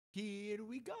Here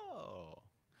we go.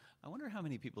 I wonder how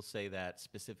many people say that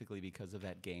specifically because of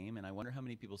that game, and I wonder how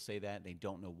many people say that and they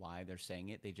don't know why they're saying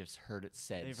it. They just heard it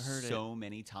said They've heard so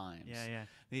many times. Yeah,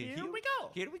 yeah. Here we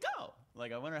go. Here we go.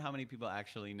 Like, I wonder how many people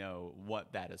actually know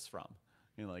what that is from.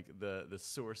 You know, like the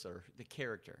source or the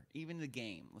character, even the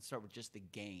game. Let's start with just the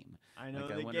game. I know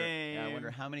like, the game. Yeah, I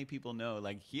wonder how many people know,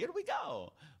 like, here we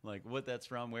go. Like, what that's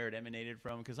from, where it emanated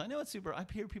from. Because I know it's super, I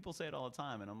hear people say it all the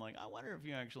time, and I'm like, I wonder if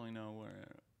you actually know where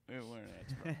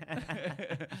that's from.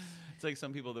 It's like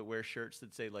some people that wear shirts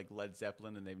that say like Led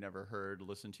Zeppelin and they've never heard,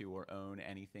 listened to, or own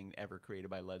anything ever created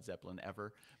by Led Zeppelin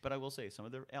ever. But I will say some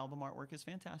of their album artwork is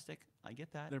fantastic. I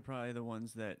get that. They're probably the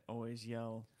ones that always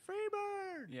yell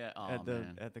 "Freebird" Yeah,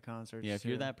 at the concerts. Yeah, if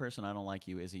you're that person, I don't like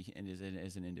you as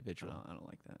an individual. I don't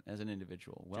like that. As an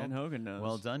individual. Well, Jen Hogan knows.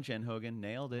 Well done, Jen Hogan.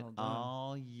 Nailed it. Well done.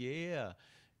 Oh yeah.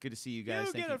 Good to see you guys.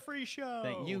 You get a free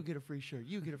show. You get a free show.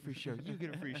 You get a free show. You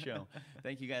get a free show.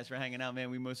 Thank you guys for hanging out, man.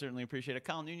 We most certainly appreciate it.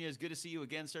 Kyle Nunez, good to see you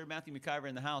again, sir. Matthew McIver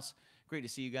in the house. Great to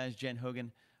see you guys. Jen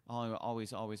Hogan,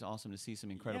 always awesome to see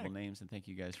some incredible names. And thank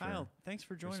you guys Kyle, thanks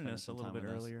for joining us a little bit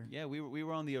earlier. Yeah, we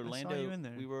were on the Orlando. I saw you in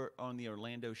there. We were on the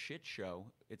Orlando Shit Show.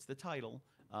 It's the title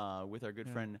with our good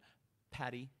friend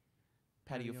Patio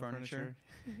Furniture.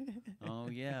 Oh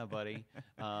yeah, buddy.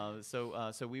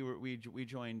 So we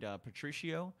joined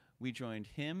Patricio. We joined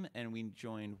him, and we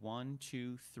joined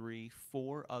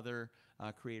 4 other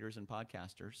creators and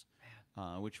podcasters,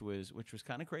 which was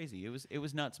kind of crazy. It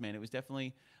was nuts, man. It was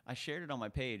definitely. I shared it on my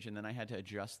page, and then I had to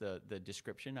adjust the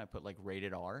description. I put like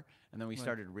rated R, and then we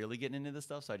started really getting into this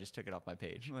stuff, so I just took it off my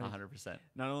page, 100%.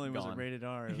 Not only was it rated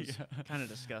R, it was kind of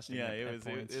disgusting. Yeah, it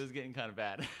was getting kind of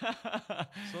bad.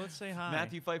 So let's say hi.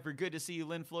 Matthew Pfeiffer, good to see you.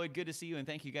 Lynn Floyd, good to see you, and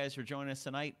thank you guys for joining us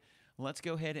tonight. Let's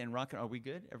go ahead and rock it. Are we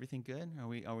good? Everything good?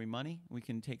 Are we money? We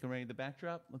can take away the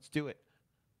backdrop. Let's do it.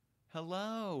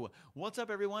 Hello. What's up,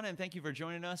 everyone, and thank you for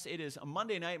joining us. It is a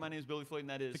Monday night. My name is Billy Floyd, and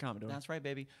that is... The Commodore. That's right,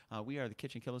 baby. We are the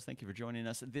KitchenKillaz. Thank you for joining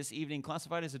us this evening.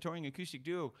 Classified as a touring acoustic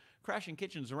duo, crashing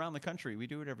kitchens around the country. We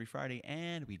do it every Friday,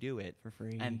 and we do it for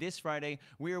free. And this Friday,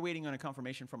 we are waiting on a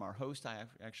confirmation from our host.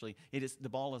 The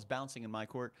ball is bouncing in my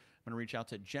court. I'm going to reach out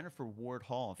to Jennifer Ward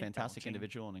Hall, a fantastic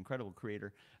individual and incredible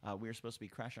creator. We are supposed to be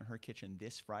crashing her kitchen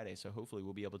this Friday, so hopefully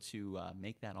we'll be able to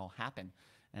make that all happen.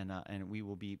 And we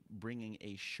will be bringing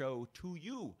a show to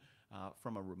you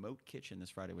from a remote kitchen this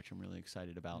Friday, which I'm really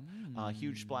excited about.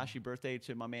 Huge splashy birthday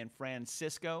to my man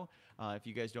Francisco. If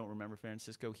you guys don't remember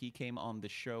Francisco, he came on the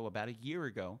show about a year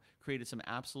ago, created some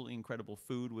absolutely incredible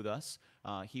food with us.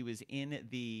 He was in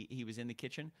the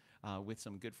kitchen with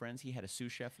some good friends. He had a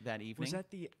sous chef that evening. Was that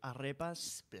the arepas?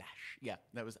 Splash. Yeah,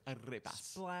 that was arepas.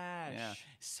 Splash. Yeah,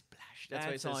 splash.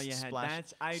 That's all you had.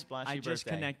 Splash, I just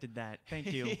connected that.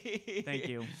 Thank you. Thank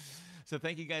you. So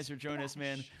thank you guys for joining us,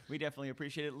 man. We definitely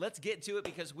appreciate it. Let's get to it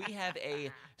because we have a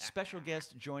special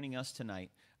guest joining us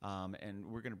tonight, and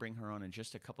we're going to bring her on in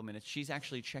just a couple minutes. She's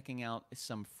actually checking out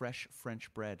some fresh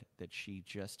French bread that she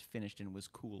just finished and was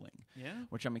cooling. Yeah.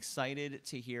 Which I'm excited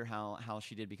to hear how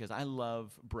she did because I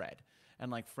love bread. And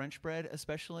like French bread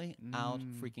especially, out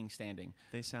freaking standing.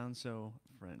 They sound so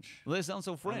French. Well, they sound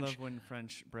so French. I love when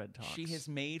French bread talks. She has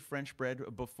made French bread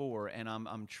before, and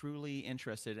I'm truly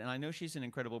interested. And I know she's an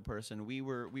incredible person. We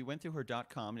went through her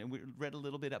 .com and we read a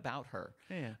little bit about her.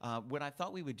 Yeah. What I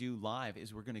thought we would do live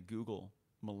is we're going to Google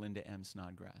Melinda M.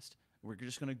 Snodgrass. We're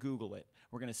just going to Google it.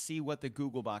 We're going to see what the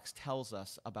Google box tells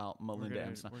us about Melinda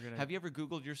M. Snodgrass. Have you ever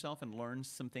Googled yourself and learned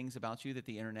some things about you that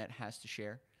the internet has to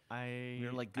share?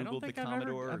 You're like Googled the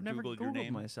Commodore or Googled your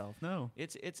name myself. No,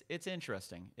 it's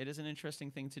interesting. It is an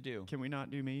interesting thing to do. Can we not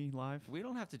do me live? We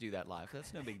don't have to do that live.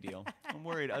 That's no big deal. I'm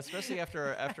worried, especially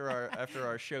after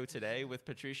our show today with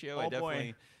Patricio. I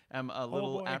definitely am a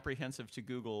little apprehensive to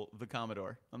Google the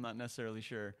Commodore. I'm not necessarily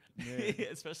sure,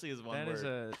 especially as one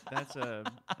word.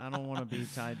 I don't want to be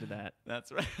tied to that.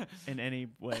 That's right. In any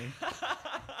way.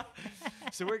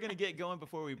 So we're going to get going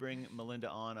before we bring Melinda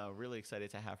on. Really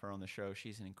excited to have her on the show.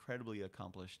 She's an incredibly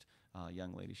accomplished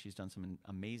young lady. She's done some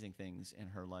amazing things in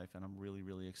her life, and I'm really,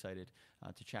 really excited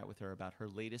to chat with her about her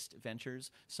latest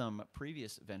ventures, some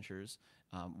previous ventures,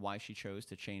 why she chose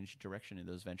to change direction in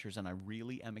those ventures, and I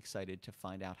really am excited to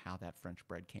find out how that French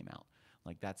bread came out.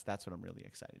 Like that's what I'm really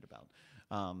excited about.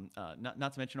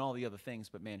 Not to mention all the other things,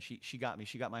 but man, she got me.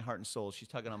 She got my heart and soul. She's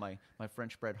tugging on my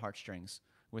French bread heartstrings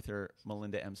with her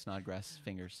Melinda M. Snodgrass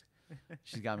fingers.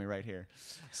 She's got me right here.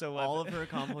 So all of her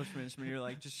accomplishments when you're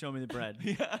like, just show me the bread.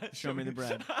 Yeah, show me the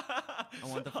bread. I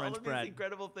want the All French of bread. these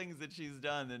incredible things that she's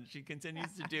done and she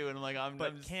continues to do, and I'm like,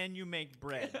 But I'm can you make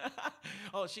bread?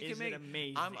 oh, she can Is it make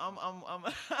amazing? I'm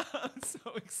so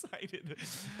excited.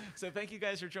 So thank you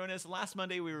guys for joining us. Last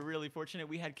Monday we were really fortunate.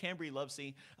 We had Cambry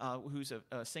Lovesey, who's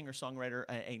a singer-songwriter,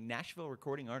 a Nashville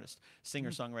recording artist,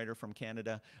 singer-songwriter from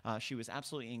Canada. She was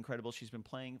absolutely incredible. She's been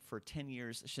playing for 10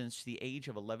 years, since the age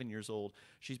of 11 years old.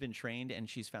 She's been trained and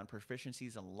she's found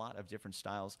proficiencies in a lot of different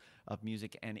styles of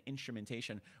music and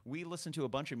instrumentation. We listened to a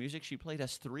bunch of music. She played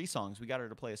us 3 songs. We got her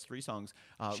to play us 3 songs.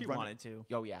 She wanted to.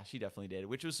 Oh yeah, she definitely did,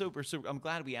 which was super. I'm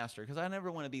glad we asked her, because I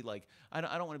never want to be like, I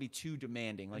don't want to be too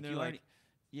demanding. Like, you already, like,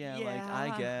 yeah, like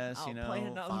I guess, I'll you know, play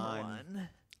another fine. one.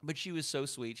 But she was so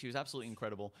sweet. She was absolutely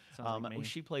incredible. Sounds like me.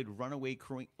 She played Runaway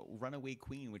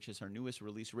Queen, which is her newest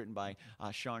release, written by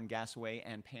Sean Gasaway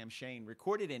and Pam Shane,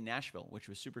 recorded in Nashville, which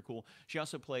was super cool. She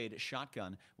also played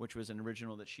Shotgun, which was an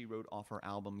original that she wrote off her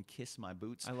album Kiss My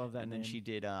Boots. I love that And then name. she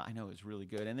did, I know, it was really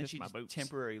good. And then Kiss she My did Boots.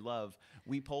 Temporary Love.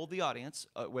 We polled the audience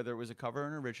whether it was a cover or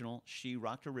an original. She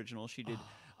rocked original. She did.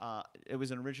 It was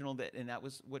an original, and that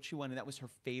was what she wanted. That was her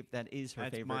favorite. That is her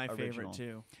That's favorite my original. favorite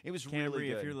too. It was Cambry, really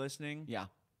good. if you're listening, Yeah.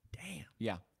 damn.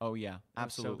 Yeah. Oh, yeah.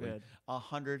 That's so Absolutely. good.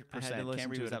 100%. I had to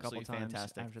listen Cambry to was it a couple absolutely times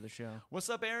fantastic. after the show. What's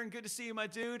up, Aaron? Good to see you, my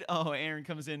dude. Oh, Aaron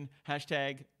comes in.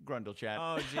 Hashtag Grundle Chat.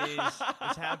 Oh, jeez.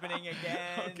 It's happening again.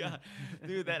 Oh, God.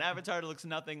 Dude, that avatar looks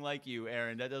nothing like you,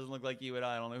 Aaron. That doesn't look like you at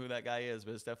all. I don't know who that guy is,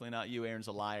 but it's definitely not you. Aaron's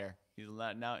a liar. He's a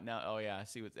liar. Now, oh, yeah. I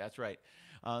see what. That's right.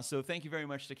 So thank you very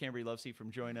much to Cambry Lovesey for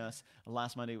joining us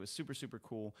last Monday. It was super, super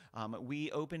cool.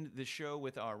 We opened the show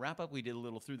with our wrap-up. We did a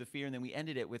little Through the Fear, and then we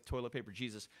ended it with Toilet Paper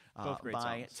Jesus Both great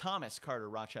by songs. Thomas Carter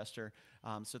Rochester.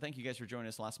 So thank you guys for joining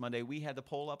us last Monday. We had the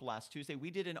poll up last Tuesday. We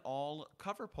did an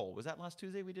all-cover poll. Was that last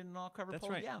Tuesday we did an all-cover That's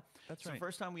poll? right. Yeah. That's so right.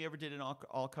 first time we ever did an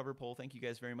all-cover poll. Thank you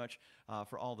guys very much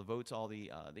for all the votes, all the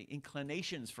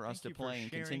inclinations for us Thank to you for play and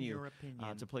sharing continue your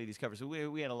opinion. to play these covers. So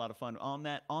we had a lot of fun on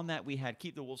that. On that, we had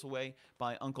Keep the Wolves Away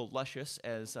by Uncle Luscious,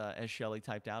 as Shelley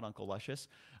typed out, Uncle Luscious.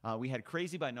 We had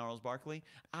Crazy by Gnarls Barkley.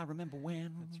 I Remember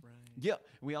When. That's right. Yeah.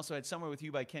 We also had Somewhere With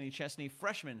You by Kenny Chesney.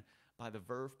 Freshman by the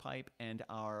Verve Pipe. And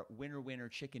our winner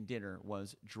chicken dinner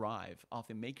was Drive off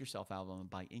the Make Yourself album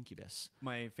by Incubus.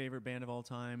 My favorite band of all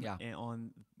time. Yeah. And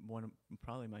on one of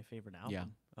probably my favorite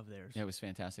album of theirs. Yeah, it was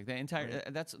fantastic. The entire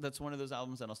that's one of those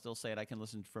albums, and I'll still say it. I can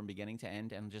listen from beginning to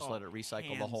end and just let it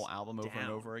recycle the whole hands album over and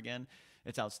down. over again.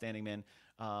 It's outstanding, man.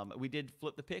 We did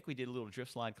Flip the Pick. We did a little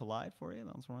Drift Slide Collide for you.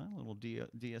 That was right. A little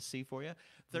DSC for you.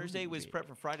 Thursday was Prep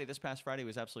for Friday. This past Friday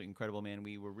was absolutely incredible, man.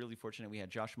 We were really fortunate. We had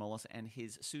Josh Mullis and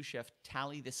his sous chef,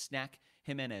 Tally the Snack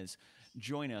Jimenez,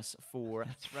 join us for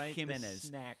That's right. Jimenez. The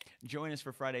snack. Join us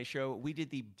for Friday's show. We did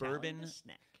the Tally bourbon the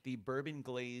snack. the bourbon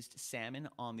glazed salmon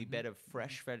on the bed of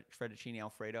fresh fettuccine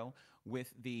Alfredo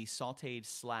with the sauteed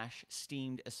 /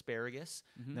 steamed asparagus.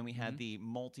 Then we had the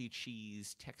multi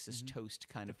cheese Texas toast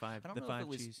kind of. I don't know if it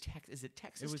was cheese. Is it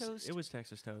Texas toast? It was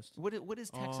Texas toast. What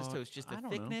is Texas toast? Just the I don't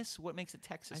know. thickness? What makes it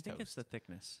Texas I think toast? it's the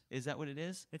thickness. Is that what it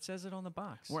is? It says it on the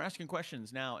box. We're asking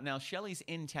questions now. Now Shelly's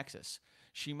in Texas.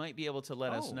 She might be able to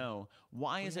let us Oh. know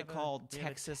why is it have a- called we have a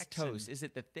Texas Texan. toast? Is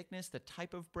it the thickness, the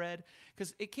type of bread?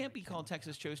 Because it can't be called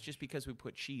Texas toast just because we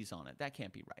put cheese on it. That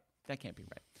can't be right. That can't be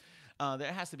right.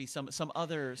 There has to be some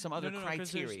other No, 'cause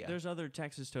criteria. There's other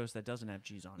Texas toast that doesn't have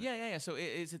cheese on it. Yeah. So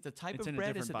is it the type It's of in a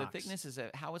bread? Is it different the box. thickness? Is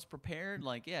it how it's prepared?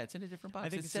 Like, yeah, it's in a different box. I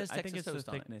think It it's says the- I think Texas it's the toast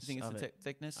on it. You thickness think it's of the it.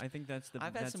 thickness? I think that's the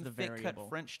I've had that's some the thick variable. cut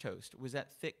French toast. Was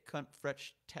that thick cut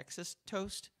French Texas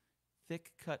toast?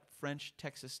 Thick cut French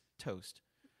Texas toast,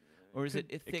 or is it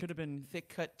It could have been thick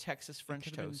cut Texas French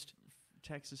could've been toast?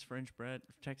 Texas French bread,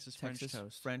 Texas French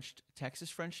toast. Texas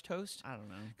French toast. I don't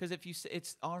know. Because if you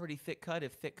it's already thick cut.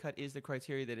 If thick cut is the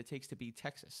criteria that it takes to be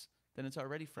Texas, then it's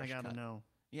already fresh I gotta cut. know.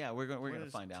 Yeah, we're What gonna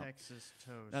is find out. Texas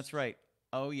toast. That's right.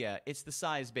 Oh yeah, it's the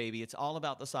size, baby. It's all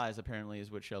about the size. Apparently, is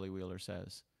what Shelley Wheeler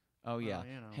says. Oh yeah,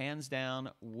 you know. hands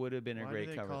down would have been a Why great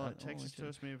do they cover. call Oh, it Texas it's a-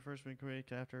 toast? Maybe first been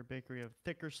created after a bakery of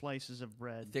thicker slices of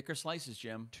bread. Thicker slices,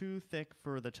 Jim. Too thick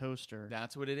for the toaster.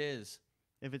 That's what it is.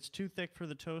 If it's too thick for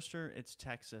the toaster, it's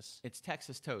Texas. It's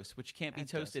Texas toast, which can't be That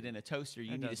toasted in a toaster.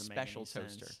 You that need a doesn't make special any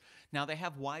toaster. sense. Now they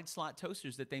have wide slot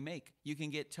toasters that they make. You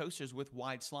can get toasters with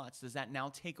wide slots. Does that now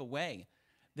take away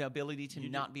the ability to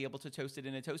not be able to toast it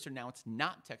in a toaster? Now it's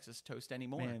not Texas toast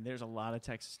anymore. Man, there's a lot of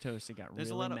Texas toast that got There's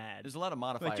really a lot of mad. there's a lot of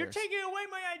modifiers. Like, you're taking away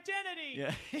my identity.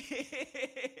 Yeah.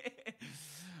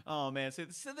 Oh man, so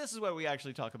this is what we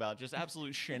actually talk about, just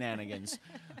absolute shenanigans.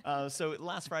 So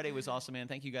last Friday was awesome, man.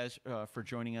 Thank you guys for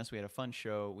joining us. We had a fun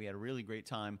show. We had a really great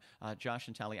time. Josh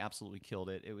and Tally absolutely killed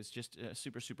it. It was just a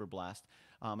super blast.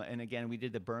 And again, we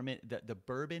did the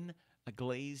bourbon a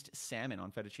glazed salmon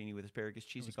on fettuccine with asparagus,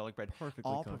 cheesy garlic bread, perfectly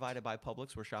all cooked. provided by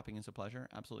Publix, where shopping is a pleasure.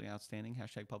 Absolutely outstanding.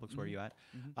 Hashtag Publix, where are you at?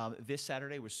 This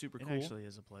Saturday was super It cool. actually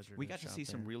is a pleasure. We got to see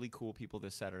some really cool people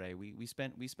this Saturday. We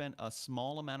spent a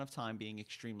small amount of time being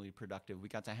extremely productive. We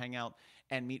got to hang out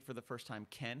and meet for the first time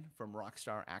Ken from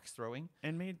Rockstar Axe Throwing,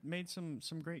 and made some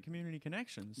great community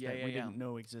connections that we didn't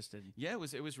know existed. Yeah, it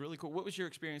was really cool. What was your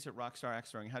experience at Rockstar Axe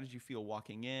Throwing? How did you feel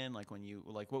walking in? Like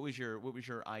what was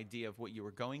your idea of what you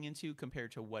were going into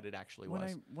compared to what it actually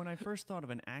was? When I first thought of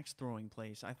an axe throwing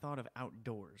place, I thought of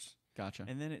outdoors. Gotcha.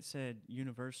 And then it said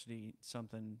University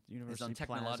something. University it's on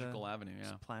Technological Avenue,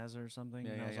 yeah. Plaza or something.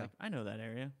 Yeah, and I was like, I know that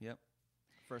area. Yep.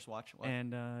 First Watch. What?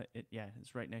 And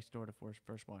it's right next door to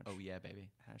First Watch. Oh yeah, baby.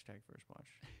 Hashtag First Watch.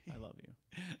 I love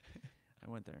you. I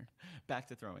went there. Back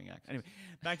to throwing axes. Anyway,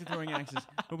 back to throwing axes.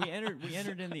 But we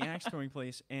entered in the axe throwing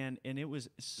place, and it was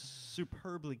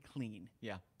superbly clean.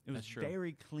 Yeah, it was true.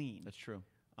 very clean. That's true.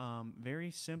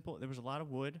 Very simple. There was a lot of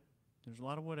wood. There's a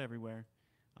lot of wood everywhere.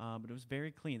 But it was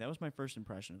very clean. That was my first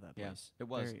impression of that place. Yeah, it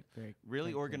was very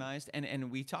really organized.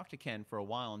 And we talked to Ken for a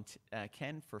while. And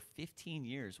Ken, for 15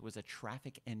 years, was a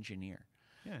traffic engineer.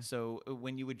 Yeah. So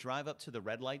when you would drive up to the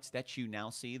red lights that you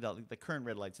now see, the current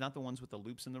red lights, not the ones with the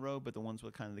loops in the road, but the ones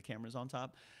with kind of the cameras on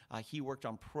top, he worked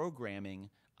on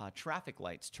programming traffic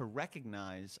lights to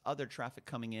recognize other traffic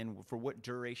coming in for what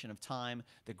duration of time.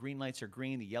 The green lights are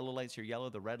green, the yellow lights are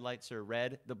yellow, the red lights are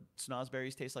red, the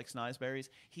snozberries taste like snozberries.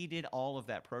 He did all of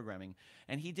that programming,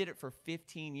 and he did it for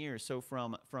 15 years. So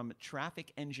from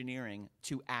traffic engineering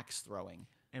to axe throwing.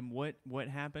 And what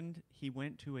happened? He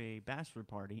went to a bachelor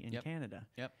party in Canada.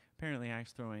 Yep. Apparently,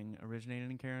 axe throwing originated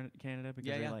in Canada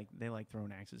because they like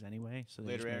throwing axes anyway. So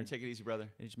later, Aaron, take it easy, brother.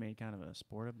 They just made kind of a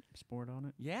sport on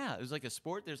it. Yeah, it was like a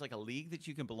sport. There's like a league that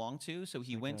you can belong to. So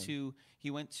he went to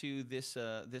this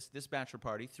this bachelor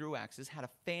party, threw axes, had a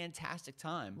fantastic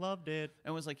time, loved it,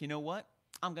 and was like, you know what?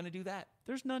 I'm gonna do that.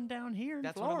 There's none down here in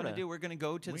That's Florida. what I'm gonna do. We're gonna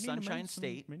go to the Sunshine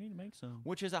State. We need to make some.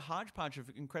 Which is a hodgepodge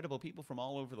of incredible people from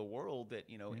all over the world that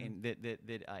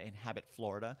that inhabit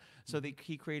Florida. So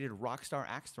he created Rockstar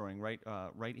Axe Throwing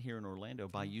right here in Orlando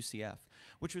by UCF,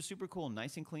 which was super cool,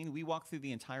 nice and clean. We walked through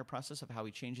the entire process of how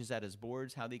he changes out his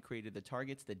boards, how they created the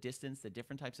targets, the distance, the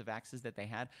different types of axes that they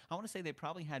had. I want to say they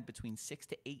probably had between 6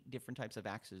 to 8 different types of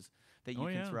axes that you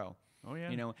can throw. Oh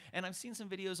yeah. You know, and I've seen some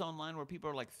videos online where people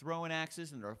are like throwing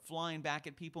axes and they're flying back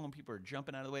at people and people are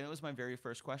jumping out of the way. That was my very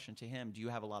first question to him. Do you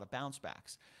have a lot of bounce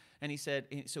backs? And he said,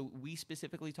 so we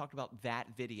specifically talked about that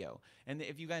video. And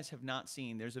if you guys have not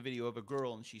seen, there's a video of a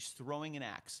girl and she's throwing an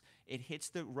axe. It hits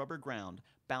the rubber ground,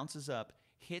 bounces up,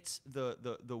 hits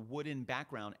the wooden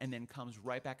background, and then comes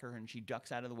right back at her, and she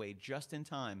ducks out of the way just in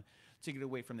time to get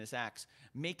away from this axe,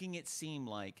 making it seem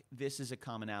like this is a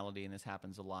commonality and this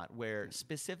happens a lot, where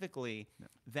specifically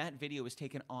that video was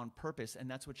taken on purpose, and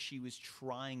that's what she was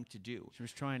trying to do. She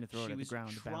was trying to throw it at the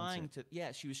ground to bounce it.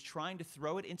 Yeah, she was trying to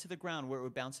throw it into the ground where it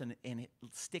would bounce and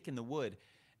stick in the wood.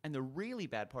 And the really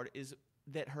bad part is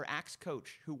that her axe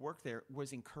coach who worked there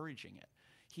was encouraging it.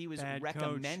 He was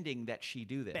recommending that she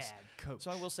do this. Bad coach.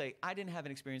 So I will say, I didn't have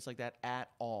an experience like that at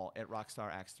all at Rockstar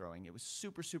Axe Throwing. It was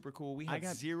super, super cool. We had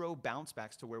 0 bounce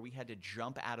backs to where we had to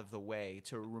jump out of the way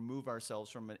to remove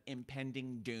ourselves from an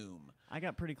impending doom. I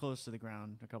got pretty close to the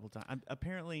ground a couple times.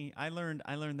 Apparently, I learned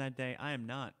that day I am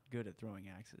not good at throwing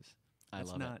axes. I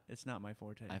love it. It's not my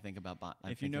forte. I think about about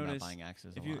buying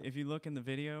axes. If you look in the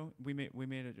video, we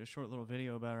made a short little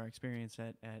video about our experience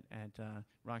at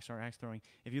Rockstar Axe Throwing.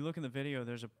 If you look in the video,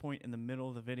 there's a point in the middle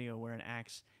of the video where an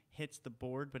axe hits the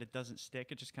board, but it doesn't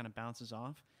stick. It just kind of bounces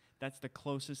off. That's the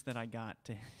closest that I got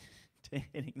to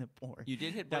hitting the board. You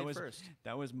did hit blade first.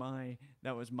 That was my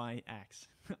axe.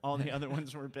 All the other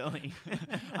ones were Billy.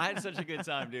 I had such a good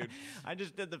time, dude. I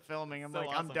just did the filming. I'm so like,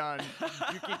 awesome. I'm done.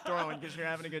 You keep throwing because you're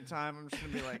having a good time. I'm just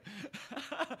going to be like.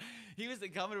 He was the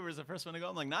commenter was the first one to go.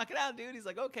 I'm like, knock it out, dude. He's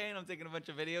like, okay. And I'm taking a bunch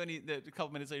of video. And a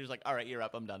couple minutes later, he's like, all right, you're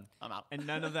up. I'm done. I'm out. And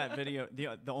none of that video,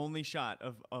 the only shot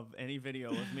of any video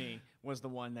of me was the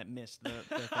one that missed the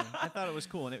thing. I thought it was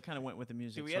cool, and it kind of went with the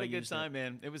music. Dude, we had a good time,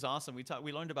 man. It was awesome.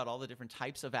 We learned about all the different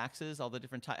types of axes, all the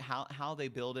different how they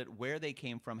build it, where they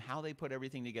came from, how they put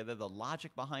everything together, the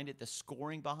logic behind it, the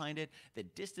scoring behind it, the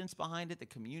distance behind it, the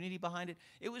community behind it.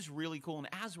 It was really cool. And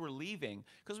as we're leaving,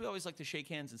 because we always like to shake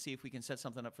hands and see if we can set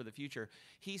something up for the future,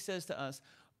 he says to us,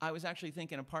 I was actually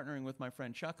thinking of partnering with my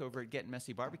friend Chuck over at Getting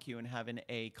Messy Barbecue and having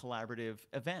a collaborative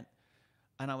event.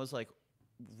 And I was like,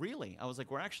 really? I was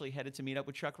like, we're actually headed to meet up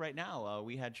with Chuck right now.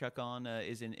 We had Chuck on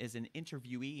is an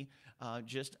interviewee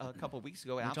just a couple of weeks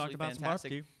ago. We Absolutely talked about some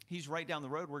fantastic. barbecue. He's right down the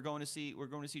road. We're going to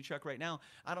see Chuck right now.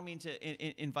 I don't mean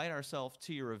to invite ourselves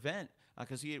to your event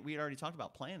because we had already talked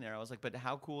about playing there. I was like, but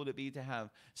how cool would it be to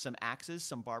have some axes,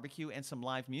 some barbecue, and some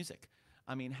live music?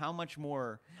 I mean, how much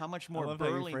more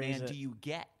burly man do you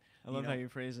get? I love how you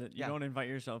phrase it. You don't invite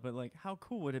yourself, but like, how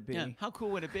cool would it be? Yeah, how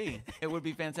cool would it be? It would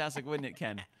be fantastic, wouldn't it,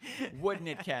 Ken? Wouldn't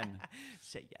it, Ken?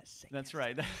 Say yes. That's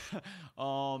right.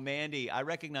 Oh, Mandy. I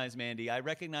recognize Mandy. I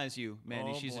recognize you,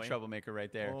 Mandy. She's a troublemaker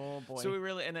right there. Oh, boy. So we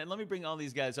really, and then let me bring all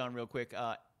these guys on real quick.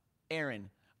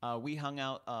 Aaron. We hung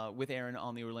out with Aaron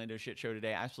on the Orlando Shit Show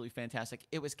today. Absolutely fantastic.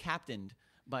 It was captained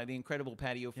by the incredible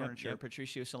patio furniture,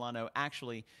 Patricio Solano,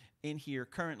 actually in here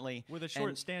currently. With a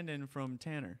short stand-in from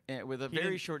Tanner. With a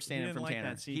very short stand-in from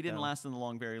Tanner. He didn't last in the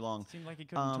long very long. Seemed like he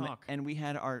couldn't talk. And we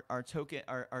had our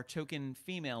token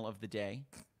female of the day.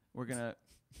 We're going to...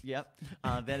 Yep.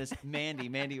 That is Mandy.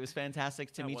 Mandy, it was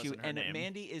fantastic to meet you. And name.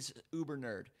 Mandy is uber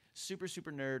nerd. Super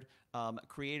nerd.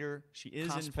 Creator, she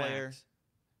is, cosplayer. in fact,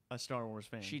 a Star Wars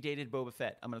fan. She dated Boba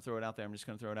Fett. I'm going to throw it out there. I'm just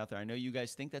going to throw it out there. I know you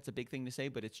guys think that's a big thing to say,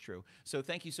 but it's true. So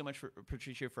thank you so much, for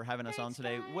Patricia, for having us on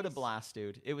today. Guys. What a blast,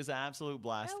 dude. It was an absolute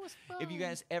blast. That was fun. If you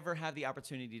guys ever have the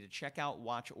opportunity to check out,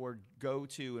 watch, or go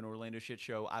to an Orlando Shit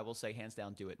Show, I will say hands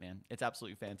down, do it, man. It's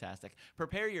absolutely fantastic.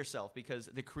 Prepare yourself because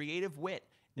the creative wit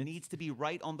needs to be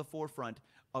right on the forefront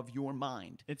of your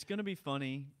mind. It's going to be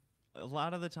funny. A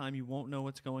lot of the time, you won't know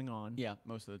what's going on. Yeah,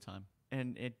 most of the time.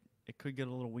 And it could get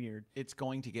a little weird. It's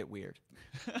going to get weird.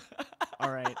 All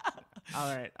right.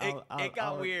 It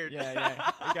got weird. Yeah.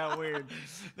 It got weird.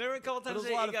 There were a couple times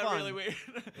it got really weird.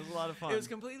 It was a lot of fun. It was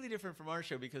completely different from our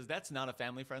show because that's not a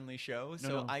family-friendly show.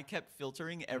 So I kept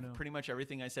filtering pretty much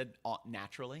everything I said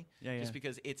naturally. Just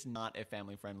because it's not a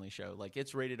family-friendly show. Like,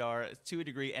 it's rated R, to a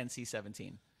degree,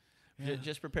 NC-17. Yeah.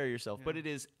 Just prepare yourself. Yeah. But it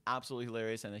is absolutely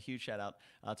hilarious, and a huge shout-out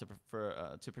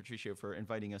to Patricio for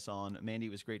inviting us on. Mandy,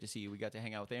 it was great to see you. We got to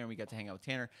hang out with Aaron. We got to hang out with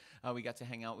Tanner. We got to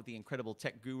hang out with the incredible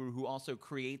tech guru who also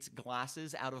creates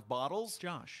glasses out of bottles.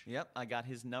 Josh. Yep, I got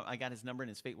his number and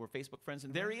his we're Facebook friends,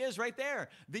 and there he is right there,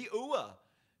 the UA.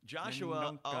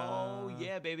 Joshua, oh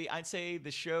yeah, baby. I'd say the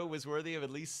show was worthy of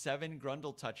at least 7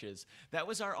 Grundle touches. That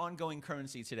was our ongoing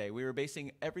currency today. We were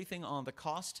basing everything on the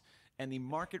cost and the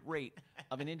market rate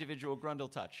of an individual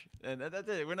Grundle touch. And that's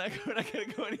it. We're not going to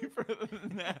go any further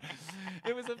than that.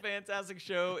 It was a fantastic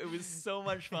show. It was so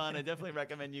much fun. I definitely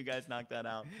recommend you guys knock that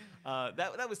out.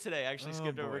 That was today. I actually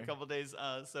skipped over a couple days.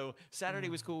 So Saturday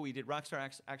was cool. We did Rockstar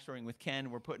Axe Throwing with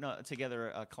Ken. We're putting together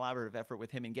a collaborative effort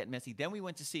with him and Get Messy. Then we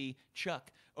went to see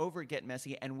Chuck over at Get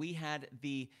Messy, and we had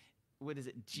the... What is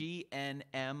it?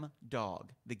 GNM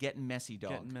dog. The Getting Messy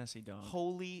dog. Getting Messy dog.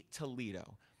 Holy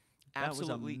Toledo. Absolutely.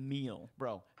 That was a meal.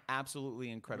 Bro, absolutely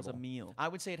incredible. It was a meal. I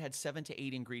would say it had 7 to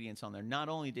 8 ingredients on there. Not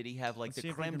only did he have like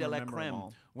the creme de la creme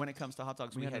when it comes to hot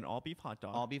dogs. We had an all-beef hot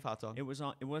dog. All-beef hot dog. It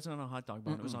wasn't on a hot dog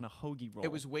bun. It was on a hoagie roll.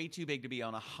 It was way too big to be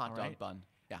on a hot dog bun.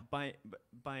 Yeah.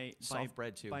 By soft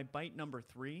bread too. By bite number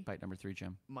 3. Bite number 3,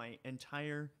 Jim. My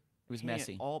entire... It was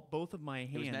messy. Both of my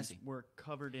hands were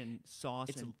covered in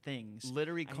sauce and things.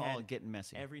 Literally called Getting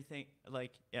Messy. Everything,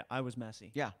 I was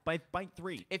messy. Yeah. By bite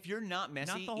 3. If you're not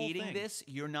messy eating this,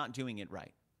 you're not doing it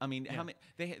right. I mean, how many?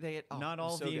 They had not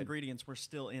all the ingredients were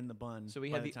still in the bun. So we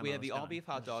had the all beef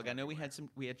hot dog. I know we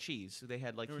had cheese. So they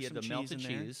had he had the melted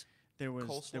cheese. There was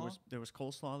coleslaw. There was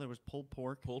coleslaw. There was pulled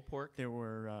pork. There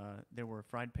were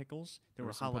fried pickles. There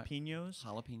were jalapenos.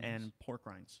 And pork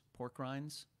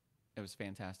rinds. It was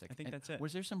fantastic. I think that's it.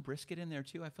 Was there some brisket in there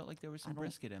too? I felt like there was some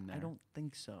brisket in there. I don't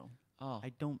think so. Oh,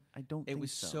 I don't. It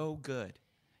was so good.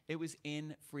 It was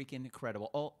freaking incredible.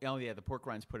 Oh yeah, the pork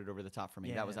rinds put it over the top for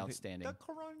me. That was outstanding. The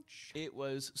crunch. It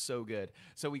was so good.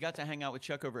 So we got to hang out with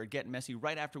Chuck over at Getting Messy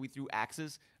right after we threw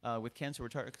axes with Ken. So we're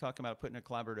talking about putting a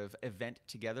collaborative event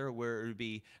together where it would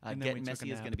be Getting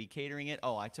Messy is going to be catering it.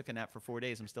 Oh, I took a nap for 4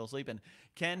 days. I'm still sleeping.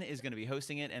 Ken is going to be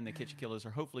hosting it, and the KitchenKillaz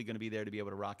are hopefully going to be there to be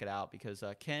able to rock it out because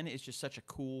Ken is just such a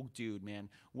cool dude, man.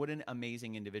 What an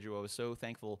amazing individual. I was so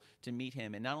thankful to meet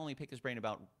him and not only pick his brain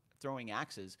about throwing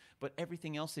axes, but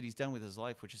everything else that he's done with his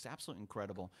life, which is absolutely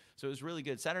incredible. So it was really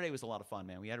good. Saturday was a lot of fun,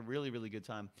 man. We had a really, really good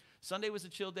time. Sunday was a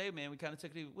chill day, man. We kind of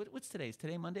took it. What's today? Is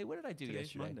today Monday? What did I do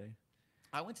yesterday? Monday.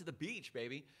 I went to the beach,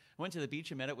 baby. I went to the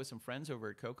beach and met up with some friends over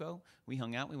at Coco. We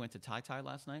hung out. We went to Tai Tai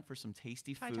last night for some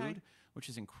tasty food, which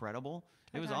is incredible.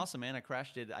 It was awesome, man. I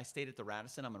crashed it. I stayed at the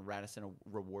Radisson. I'm a Radisson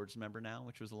Rewards member now,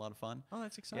 which was a lot of fun. Oh,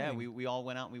 that's exciting. Yeah, we all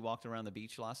went out and we walked around the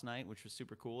beach last night, which was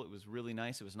super cool. It was really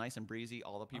nice. It was nice and breezy.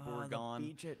 All the people were gone. The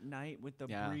beach at night with the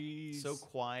breeze. So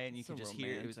quiet, and you could just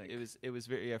hear it. It was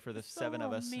very for the seven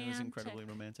of us. It was incredibly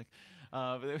romantic.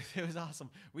 But it was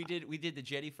awesome. We did the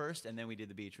jetty first, and then we did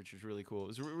the beach, which was really cool. It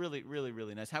was really, really,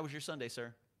 really nice. How was your Sunday,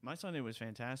 sir? My Sunday was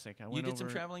fantastic. You did some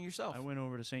traveling yourself. I went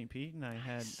over to St. Pete and I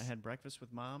had breakfast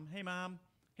with Mom. Hey, Mom.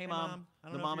 Hey, Mom. I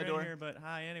don't know if you're in here, but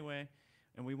hi anyway.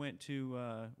 And we went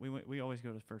to we always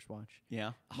go to First Watch.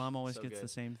 Yeah. Mom always gets the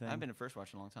same thing. I've been to First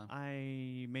Watch in a long time.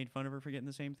 I made fun of her for getting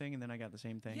the same thing, and then I got the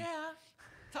same thing. Yeah.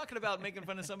 Talking about making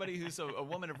fun of somebody who's a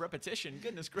woman of repetition.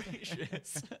 Goodness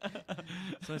gracious.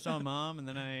 So I saw Mom, and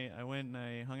then I went and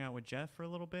I hung out with Jeff for a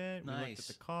little bit. Nice. We looked at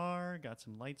the car, got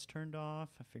some lights turned off.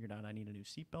 I figured out I need a new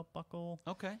seatbelt buckle.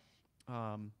 Okay.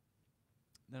 Then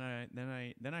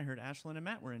I heard Ashlyn and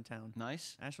Matt were in town.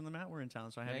 Nice. Ashlyn and Matt were in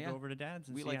town, so I had to go over to Dad's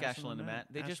and we see like Ashlyn and Matt.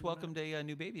 They just welcomed a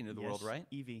new baby into the world, right?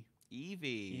 Evie.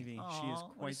 Evie. Aww, she is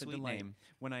quite the delight. Name.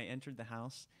 When I entered the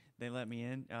house, they let me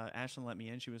in. Ashlyn let me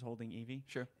in. She was holding Evie.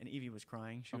 Sure. And Evie was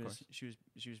crying. She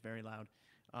was very loud.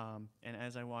 And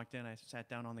as I walked in, I sat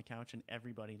down on the couch, and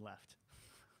everybody left.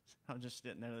 I was just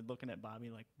sitting there looking at Bobby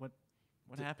like, what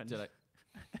happened?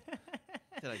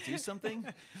 Did I do something?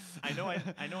 I know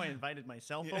I invited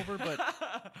myself over, but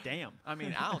damn. I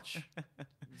mean, ouch.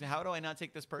 How do I not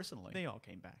take this personally? They all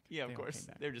came back. Yeah, of course.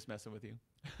 They're just messing with you.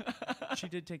 She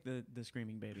did take the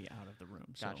screaming baby out of the room,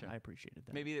 so gotcha. I appreciated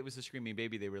that. Maybe it was the screaming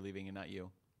baby they were leaving and not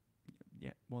you.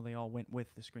 Yeah, well, they all went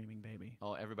with the screaming baby.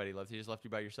 Oh, everybody left. He just left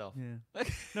you by yourself. Yeah.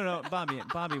 No,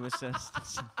 Bobby was just...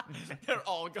 They're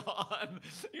all gone.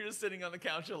 You're just sitting on the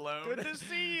couch alone. Good to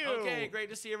see you. Okay,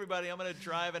 great to see everybody. I'm going to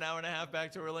drive an hour and a half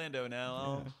back to Orlando now.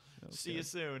 I'll see you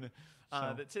soon.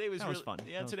 Today was fun.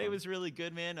 Yeah, today was really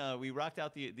good, man. We rocked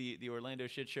out the Orlando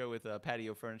shit show with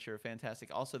Patio Furniture, fantastic.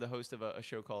 Also, the host of a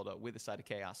show called With a Side of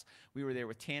Chaos. We were there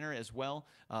with Tanner as well.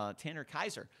 Tanner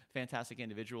Kaiser, fantastic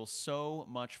individual, so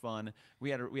much fun.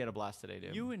 We had a blast today,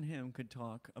 dude. You and him could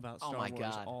talk about Star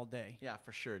Wars all day. Yeah,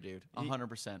 for sure, dude.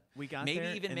 100%. We got maybe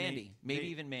there, even Mandy.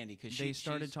 Even Mandy, because they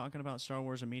started talking about Star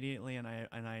Wars immediately, and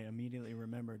I immediately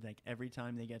remembered like every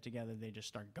time they get together, they just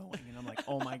start going, and I'm like,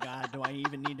 oh my god, do I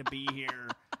even need to be here?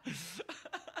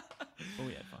 But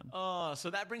we had fun. So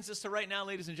that brings us to right now,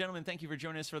 ladies and gentlemen. Thank you for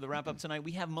joining us for the wrap-up tonight.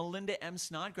 We have Melinda M.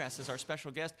 Snodgrass as our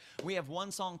special guest. We have one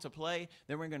song to play.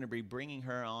 Then we're going to be bringing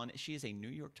her on. She is a New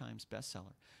York Times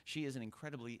bestseller. She is an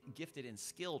incredibly gifted and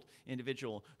skilled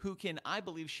individual who I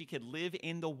believe she could live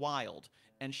in the wild,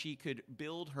 and she could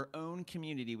build her own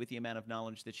community with the amount of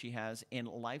knowledge that she has in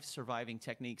life-surviving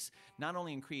techniques, not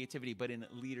only in creativity, but in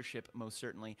leadership, most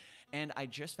certainly. And I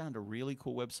just found a really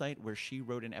cool website where she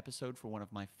wrote an episode for one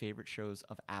of my favorite shows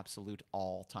of absolute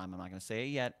all time. I'm not going to say it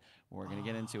yet. We're going to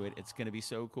get into it. It's going to be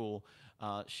so cool.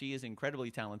 She is incredibly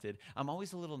talented. I'm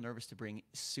always a little nervous to bring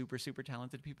super, super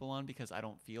talented people on because I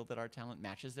don't feel that our talent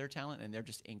matches their talent, and they're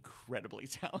just incredibly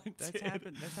talented. That's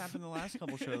happened the last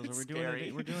couple shows. We're doing it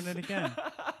again. We're doing it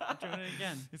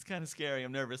again. It's kind of scary.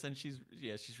 I'm nervous, and she's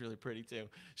really pretty too.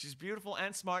 She's beautiful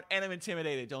and smart, and I'm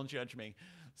intimidated. Don't judge me.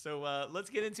 So let's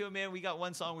get into it, man. We got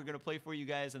one song we're going to play for you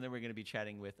guys, and then we're going to be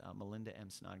chatting with Melinda M.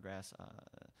 Snodgrass.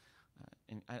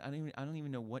 And I don't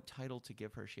even know what title to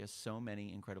give her. She has so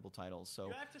many incredible titles. So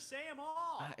you have to say them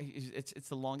all. It's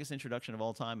the longest introduction of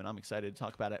all time, and I'm excited to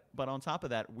talk about it. But on top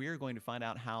of that, we're going to find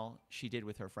out how she did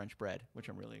with her French bread, which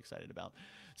I'm really excited about.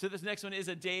 So this next one is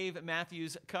a Dave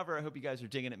Matthews cover. I hope you guys are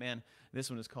digging it, man. This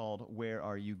one is called Where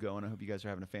Are You Going? I hope you guys are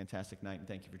having a fantastic night, and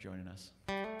thank you for joining us.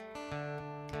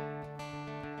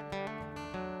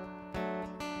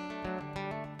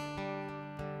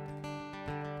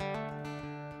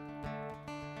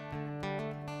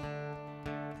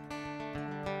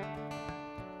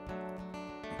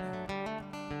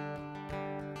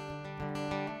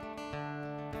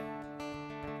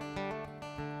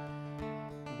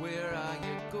 Where are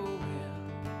you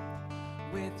going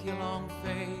with your long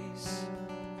face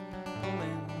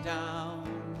pulling down?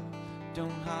 Don't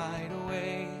hide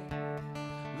away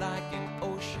like an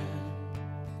ocean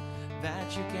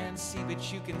that you can't see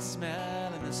but you can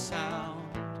smell in the sound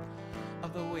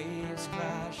of the waves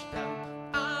crash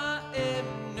down. I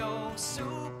am no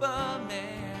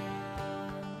Superman.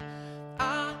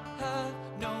 I have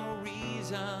no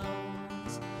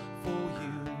reasons for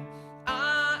you.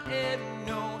 I am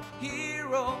no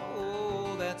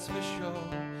hero, that's for sure.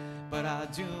 But I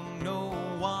do know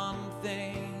one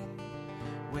thing: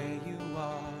 where you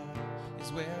are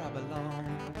is where I belong.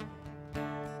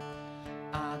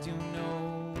 do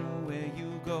know where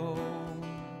you go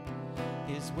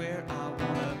is where I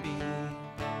wanna be.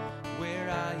 Where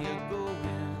are you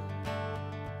going?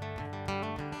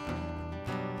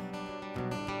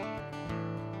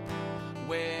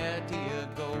 Where do you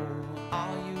go?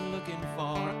 Are you looking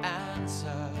for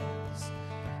answers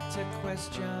to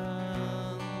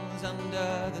questions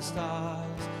under the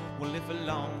stars? Well, if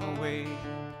along the way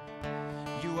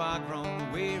you are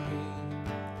grown weary,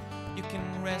 you can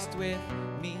rest with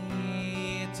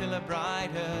me till a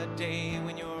brighter day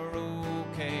when you're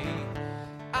okay.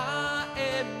 I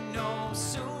am no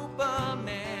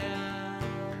Superman.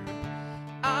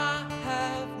 I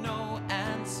have no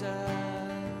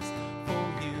answers for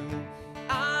you.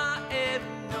 I am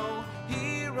no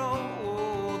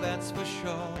hero, that's for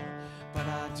sure. But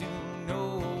I do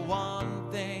know one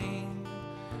thing: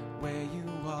 where you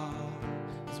are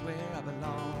is where I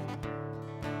belong.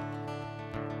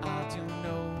 I do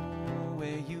know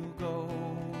where you go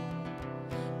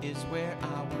is where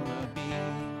I wanna be.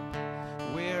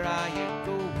 Where are you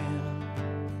going?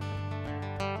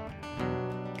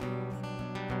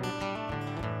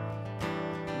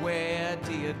 Where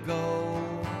do you go?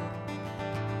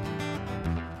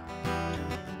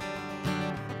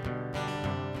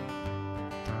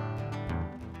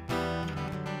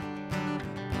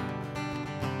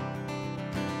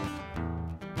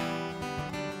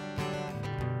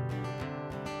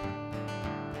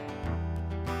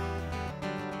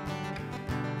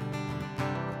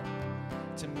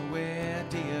 Tell me, where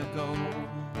do you go?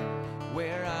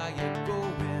 Where are you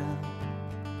going?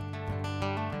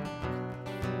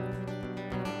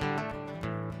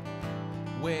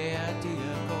 Where do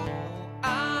you go?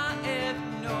 I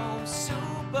am no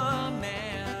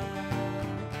Superman.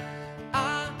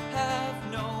 I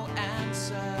have no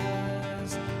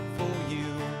answers for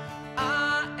you.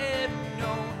 I am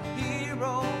no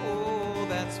hero,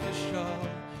 that's for sure.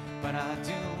 But I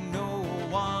do know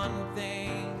one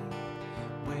thing: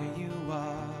 where you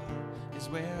are is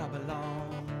where I belong.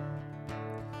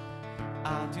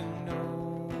 I do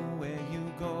know where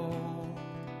you go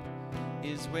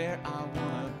is where I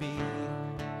wanna be.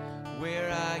 Where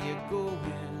are you going?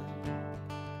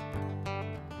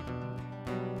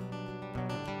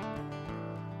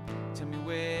 Tell me,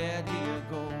 where do you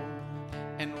go?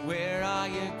 And where are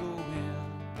you going?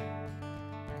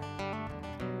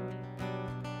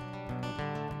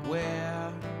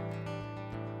 Where?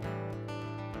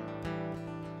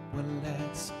 Well,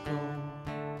 let's go.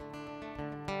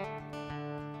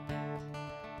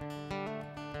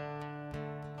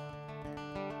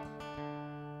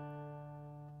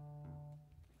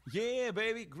 Yeah,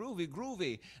 baby. Groovy,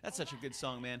 groovy. That's such a good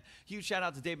song, man. Huge shout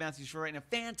out to Dave Matthews for writing a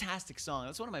fantastic song.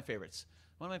 That's one of my favorites.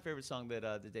 One of my favorite songs that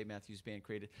the Dave Matthews Band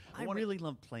created. I really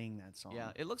love playing that song.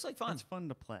 Yeah, it looks like fun. It's fun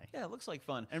to play. Yeah, it looks like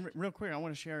fun. And real quick, I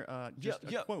want to share just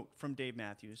a quote from Dave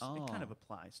Matthews. Oh. It kind of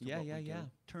applies to Yeah, what yeah, we do. yeah.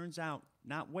 Turns out,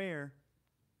 not where,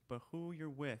 but who you're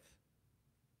with,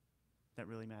 that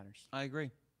really matters. I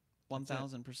agree.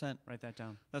 1,000%. Write that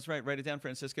down. That's right. Write it down,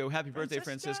 Francisco. Happy birthday,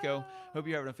 Francisco. Hope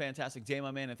you're having a fantastic day,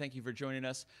 my man, and thank you for joining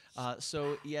us.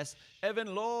 So, yes,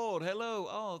 Evan Lord, hello.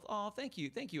 Oh, thank you.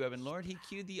 Thank you, Evan Lord. He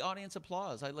cued the audience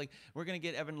applause. We're going to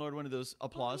get Evan Lord one of those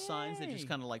applause signs that just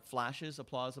kind of like flashes,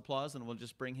 applause, applause, and we'll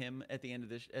just bring him at the end of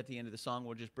the song,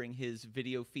 we'll just bring his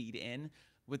video feed in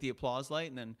with the applause light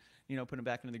and then, put him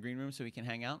back into the green room so he can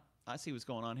hang out. I see what's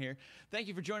going on here. Thank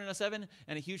you for joining us, Evan,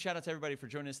 and a huge shout out to everybody for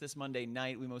joining us this Monday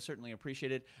night. We most certainly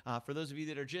appreciate it. For those of you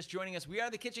that are just joining us, we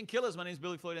are the KitchenKillaz. My name is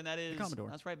Billy Floyd, and that is the Commodore.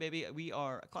 That's right, baby. We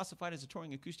are classified as a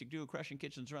touring acoustic duo, crashing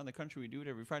kitchens around the country. We do it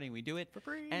every Friday, and we do it for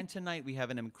free. And tonight we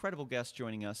have an incredible guest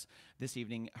joining us this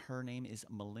evening. Her name is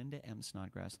Melinda M.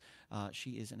 Snodgrass.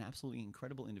 She is an absolutely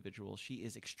incredible individual. She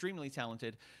is extremely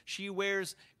talented. She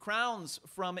wears crowns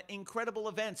from incredible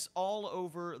events all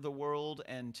over the world,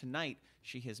 and tonight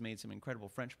she has made some incredible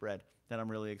French bread that I'm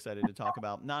really excited to talk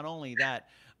about. Not only that,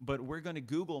 but we're going to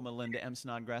Google Melinda M.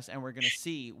 Snodgrass, and we're going to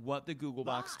see what the Google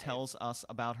box tells us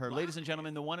about her. Ladies and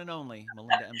gentlemen, the one and only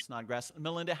Melinda M. Snodgrass.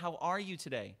 Melinda, how are you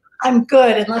today? I'm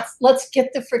good, and let's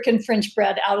get the frickin' French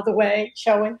bread out of the way,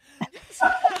 shall we?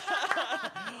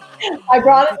 I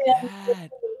brought it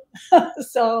in.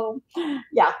 So,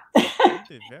 yeah.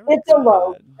 It's a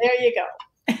loaf. There you go.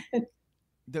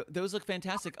 Those look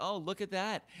fantastic. Oh, look at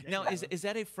that. Now, is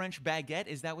that a French baguette?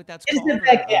 Is that what that's called? It's a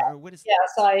baguette. Or what is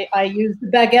yes, I use the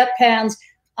baguette pans.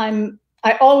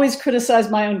 I always criticize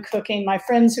my own cooking. My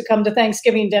friends who come to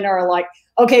Thanksgiving dinner are like,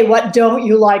 okay, what don't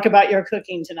you like about your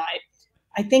cooking tonight?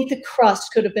 I think the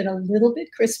crust could have been a little bit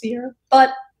crispier,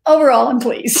 but overall I'm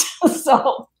pleased.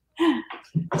 So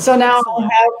now I'll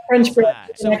have French bread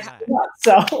for the next month.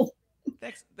 So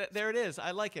There it is.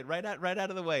 I like it. Right out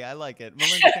of the way. I like it.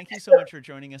 Melinda, thank you so much for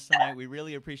joining us tonight. We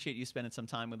really appreciate you spending some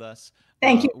time with us.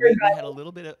 Thank you. We had a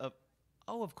little bit of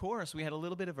oh, of course. We had a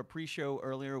little bit of a pre-show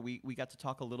earlier. We got to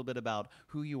talk a little bit about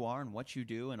who you are and what you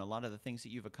do and a lot of the things that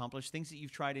you've accomplished, things that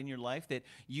you've tried in your life that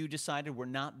you decided were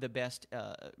not the best,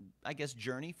 I guess,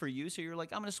 journey for you. So you're like,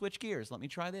 I'm going to switch gears. Let me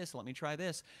try this. Let me try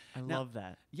this. I love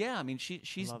that. Yeah, I mean,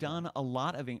 she's done a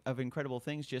lot of incredible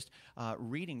things. Just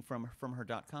reading from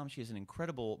her.com, she has an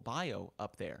incredible bio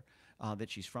up there.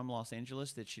 That she's from Los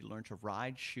Angeles, that she learned to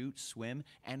ride, shoot, swim,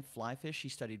 and fly fish. She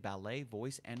studied ballet,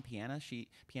 voice, and piano. She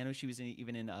was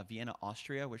even in Vienna,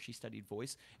 Austria, where she studied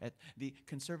voice at the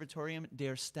Conservatorium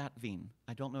der Stadt Wien.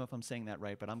 I don't know if I'm saying that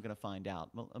right, but I'm going to find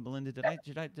out. Melinda, did I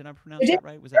pronounce that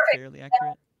right? Was that fairly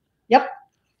accurate? Yep.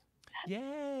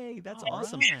 Yay, that's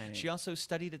awesome. Right. She also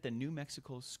studied at the New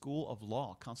Mexico School of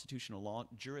Law, Constitutional Law,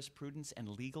 Jurisprudence, and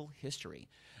Legal History.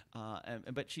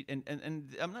 But she and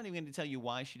I'm not even going to tell you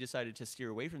why she decided to steer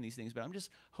away from these things, but I'm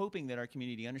just hoping that our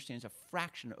community understands a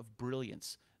fraction of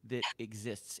brilliance that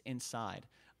exists inside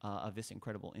of this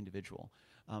incredible individual.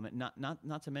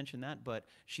 Not to mention that, but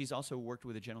she's also worked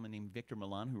with a gentleman named Victor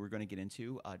Milan, who we're going to get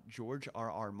into, George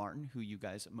R.R. Martin, who you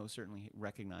guys most certainly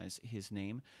recognize his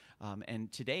name.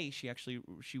 And today she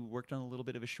worked on a little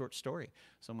bit of a short story.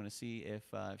 So I'm going to see if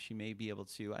she may be able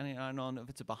to, I don't know if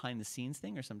it's a behind the scenes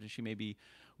thing or something she may be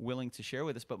willing to share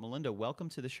with us. But Melinda, welcome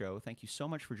to the show. Thank you so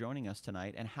much for joining us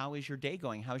tonight. And how is your day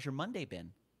going? How's your Monday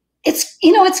been? It's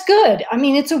good. I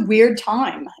mean, it's a weird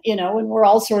time, when we're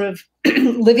all sort of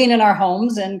living in our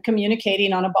homes and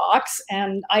communicating on a box.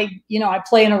 And I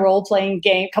play in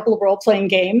a couple of role-playing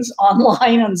games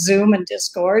online on Zoom and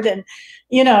Discord. And,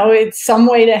 it's some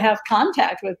way to have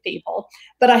contact with people.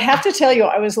 But I have to tell you,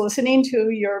 I was listening to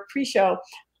your pre-show.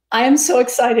 I am so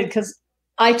excited because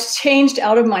I changed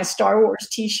out of my Star Wars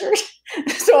t-shirt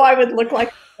so I would look like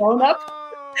a grown-up.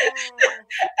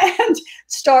 And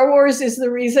Star Wars is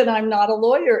the reason I'm not a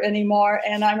lawyer anymore,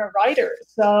 and I'm a writer.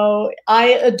 So I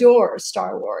adore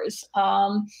Star Wars.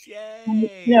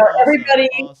 Yay! Everybody,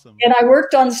 awesome. And I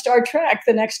worked on Star Trek: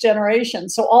 The Next Generation.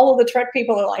 So all of the Trek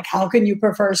people are like, "How can you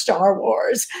prefer Star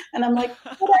Wars?" And I'm like,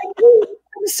 "But I do.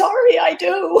 I'm sorry, I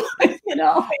do." It's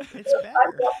better. It's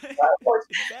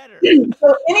better.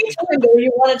 So anytime that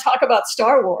you want to talk about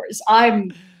Star Wars,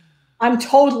 I'm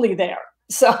totally there.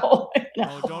 So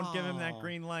don't give him that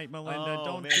green light, Melinda.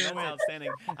 Don't do it.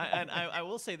 Outstanding. I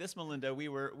will say this, Melinda. We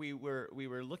were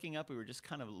looking up. We were just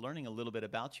kind of learning a little bit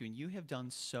about you, and you have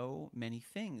done so many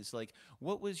things. Like,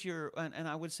 what was your? And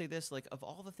I would say this: like, of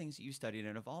all the things that you studied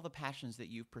and of all the passions that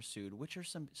you've pursued, which are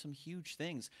some huge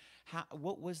things.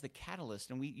 What was the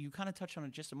catalyst? And you kind of touched on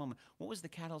it just a moment. What was the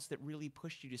catalyst that really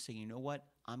pushed you to say, you know what,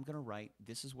 I'm going to write.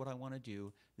 This is what I want to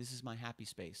do. This is my happy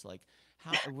space. Like,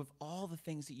 with all the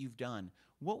things that you've done,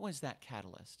 what was that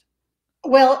catalyst?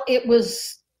 Well, it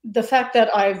was the fact that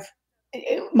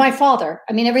my father,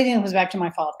 I mean, everything was back to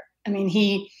my father. I mean,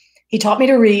 he taught me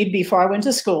to read before I went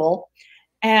to school,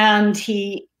 and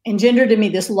he engendered in me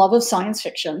this love of science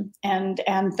fiction and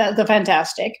the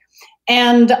fantastic.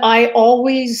 And I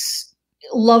always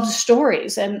loved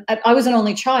stories, and I was an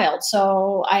only child,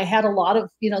 so I had a lot of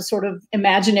sort of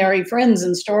imaginary friends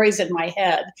and stories in my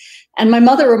head. And my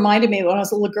mother reminded me when I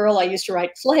was a little girl, I used to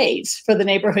write plays for the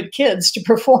neighborhood kids to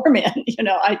perform in.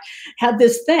 I had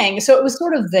this thing, so it was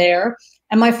sort of there.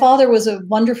 And my father was a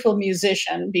wonderful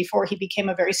musician before he became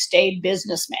a very staid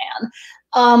businessman,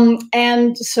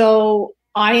 and so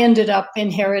I ended up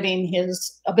inheriting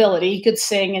his ability. He could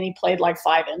sing, and he played like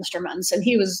 5 instruments, and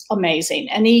he was amazing.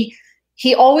 And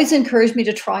he always encouraged me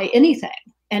to try anything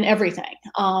and everything,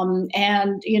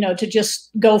 and to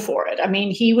just go for it. I mean,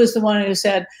 he was the one who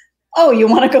said, "Oh, you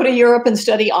want to go to Europe and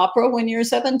study opera when you're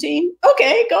 17?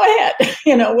 Okay, go ahead.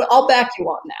 I'll back you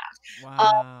on that."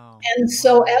 Wow. And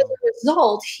so as a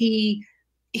result, he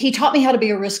taught me how to be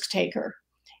a risk taker.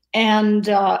 And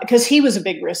because he was a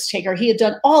big risk taker, he had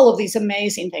done all of these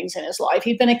amazing things in his life.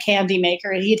 He'd been a candy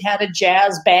maker. He'd had a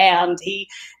jazz band.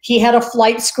 He had a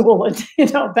flight school,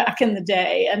 back in the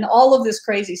day, and all of this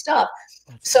crazy stuff.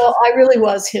 So I really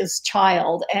was his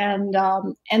child, and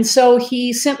so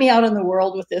he sent me out in the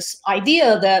world with this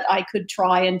idea that I could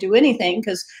try and do anything,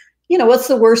 because what's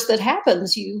the worst that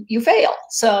happens? You fail.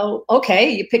 So okay,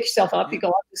 you pick yourself up, you go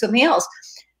on to something else.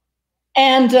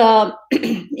 And,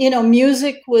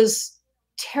 music was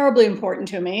terribly important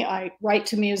to me. I write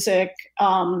to music.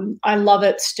 I love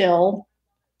it still.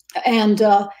 And,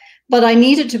 but I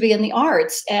needed to be in the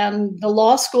arts, and the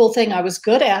law school thing, I was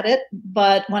good at it.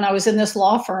 But when I was in this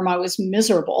law firm, I was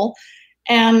miserable.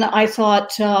 And I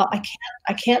thought, I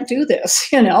can't do this,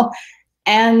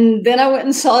 And then I went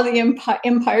and saw the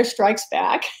Empire Strikes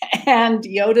Back, and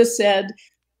Yoda said,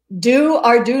 do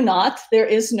or do not, there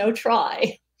is no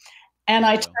try. And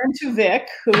I turned to Vic,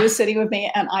 who was sitting with me,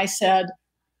 and I said,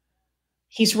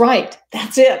 he's right.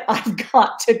 That's it. I've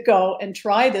got to go and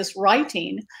try this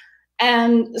writing.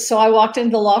 And so I walked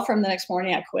into the law firm the next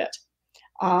morning. I quit.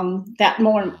 That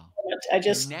morning, I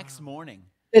just the next morning.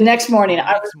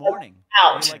 I was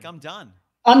out. You're like, I'm done.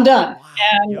 I'm done. Wow.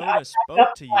 And Yoda I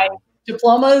spoke to my you.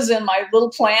 diplomas and my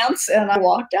little plants, and I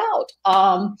walked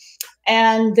out.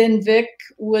 And then Vic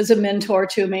was a mentor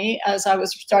to me as I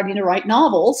was starting to write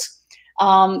novels.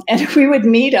 And we would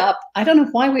meet up. I don't know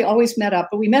why we always met up,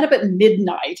 but we met up at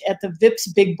midnight at the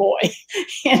Vips Big Boy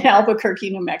in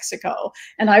Albuquerque, New Mexico.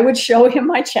 And I would show him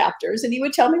my chapters, and he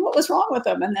would tell me what was wrong with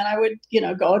them. And then I would,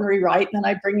 go and rewrite, and then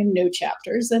I'd bring in new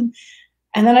chapters. And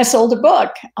then I sold a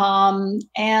book.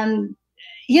 And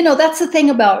that's the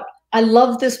thing about, I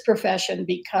love this profession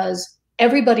because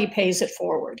everybody pays it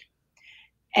forward.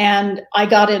 And I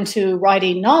got into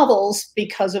writing novels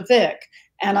because of Vic.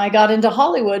 And I got into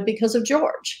Hollywood because of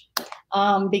George,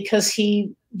 because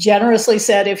he generously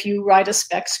said, if you write a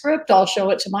spec script, I'll show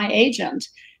it to my agent.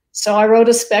 So I wrote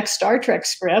a spec Star Trek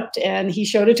script, and he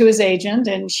showed it to his agent,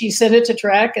 and she sent it to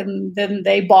Trek, and then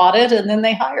they bought it, and then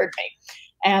they hired me.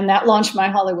 And that launched my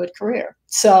Hollywood career.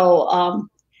 So,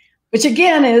 which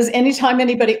again is, anytime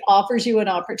anybody offers you an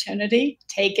opportunity,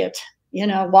 take it,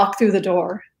 walk through the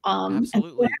door.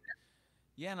 Absolutely.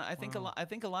 Yeah, and I think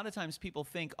a lot of times people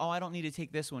think, oh, I don't need to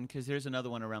take this one because there's another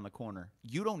one around the corner.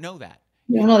 You don't know that.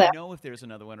 You don't know that. Know if there's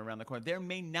another one around the corner. There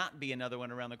may not be another one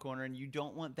around the corner, and you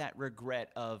don't want that regret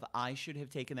of, I should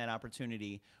have taken that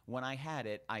opportunity when I had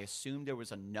it. I assumed there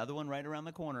was another one right around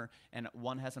the corner, and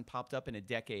one hasn't popped up in a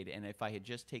decade. And if I had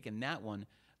just taken that one,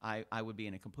 I would be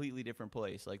in a completely different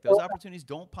place. Like, those opportunities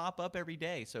don't pop up every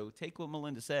day. So take what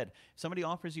Melinda said. If somebody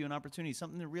offers you an opportunity,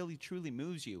 something that really, truly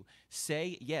moves you,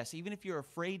 say yes, even if you're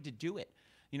afraid to do it.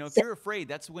 If you're afraid,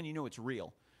 that's when you know it's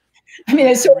real. I mean,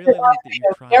 it's really like that you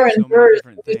tried Aaron so many Burr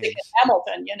different things.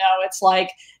 Hamilton, it's like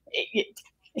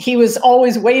he was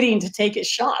always waiting to take his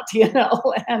shot,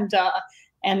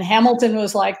 and Hamilton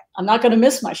was like, I'm not going to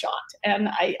miss my shot. And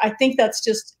I think that's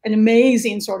just an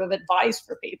amazing sort of advice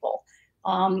for people.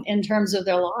 In terms of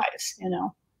their lives,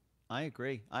 I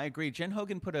agree. Jen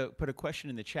Hogan put a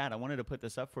question in the chat. I wanted to put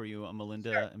this up for you,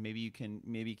 Melinda. Sure. Maybe you can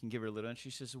give her a little. And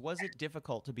she says, was it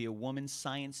difficult to be a woman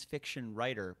science fiction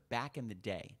writer back in the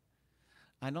day?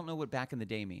 I don't know what back in the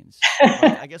day means.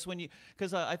 I guess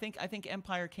because I think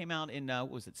Empire came out in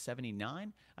what was it,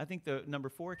 79? I think the number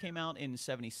 4 came out in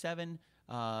 77.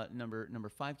 Number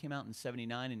 5 came out in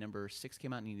 79, and number 6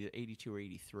 came out in either 82 or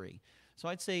 83. So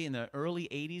I'd say in the early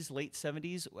 80s, late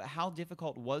 70s, how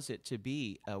difficult was it to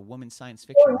be a woman science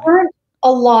fiction writer? There weren't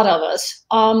a lot of us,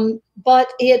 but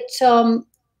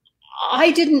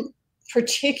I didn't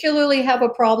particularly have a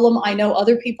problem. I know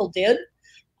other people did,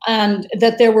 and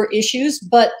that there were issues,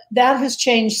 but that has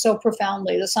changed so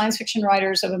profoundly. The Science Fiction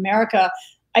Writers of America,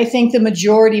 I think the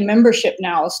majority membership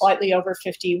now, slightly over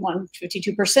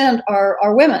 52%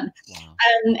 are women. Wow.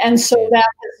 And so that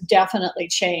has definitely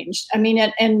changed. I mean,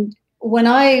 and when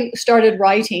I started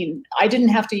writing, I didn't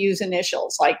have to use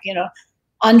initials like,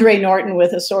 Andre Norton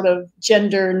with a sort of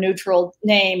gender neutral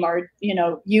name, or,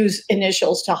 use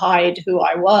initials to hide who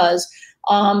I was.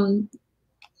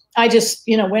 I just,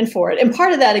 went for it. And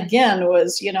part of that, again,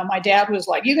 was, my dad was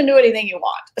like, you can do anything you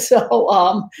want.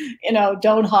 So,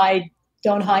 don't hide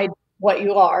what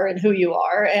you are and who you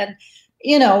are. And,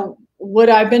 would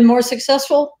I have been more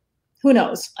successful? Who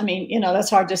knows? I mean, that's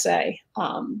hard to say,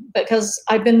 because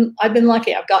I've been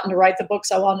lucky. I've gotten to write the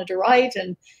books I wanted to write,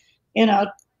 and,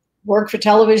 work for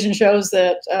television shows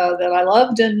that I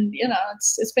loved, and,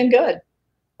 it's been good.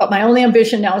 But my only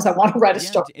ambition now is I want to write a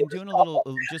story. And doing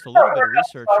just a little bit of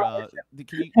research,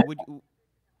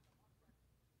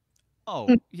 Oh,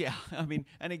 yeah. I mean,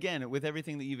 and again, with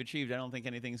everything that you've achieved, I don't think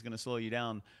anything's going to slow you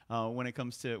down when it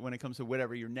comes to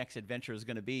whatever your next adventure is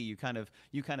going to be. You kind of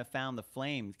found the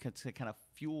flame to kind of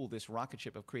fuel this rocket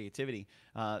ship of creativity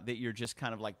that you're just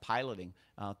kind of like piloting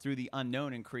through the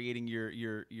unknown and creating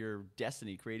your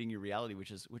destiny, creating your reality,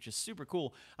 which is super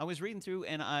cool. I was reading through,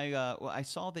 and I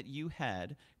saw that you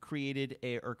had created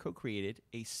or co-created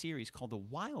a series called the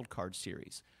Wild Card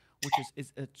series, which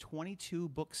is a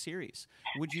 22-book series.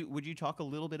 Would you talk a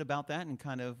little bit about that and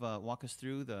kind of walk us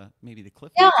through maybe the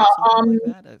cliff notes or something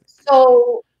like that?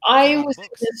 So I was in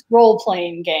this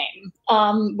role-playing game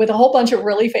with a whole bunch of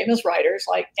really famous writers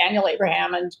like Daniel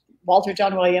Abraham and Walter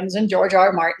John Williams and George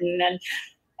R. Martin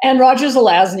and Roger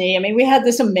Zelazny. I mean, we had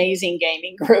this amazing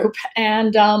gaming group,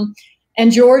 and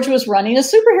And George was running a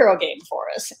superhero game for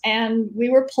us, and we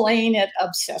were playing it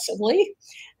obsessively.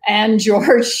 And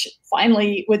George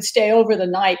finally would stay over the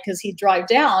night because he'd drive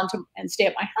down and stay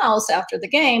at my house after the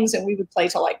games, and we would play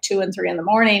till like 2 and 3 in the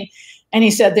morning. And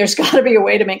he said, there's got to be a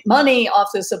way to make money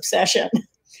off this obsession.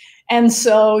 And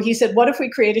so he said, what if we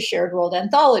create a shared world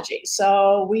anthology?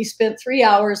 So we spent 3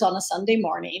 hours on a Sunday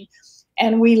morning,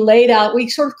 and we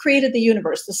sort of created the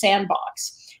universe, the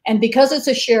sandbox. And because it's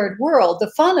a shared world, the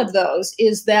fun of those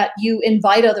is that you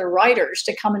invite other writers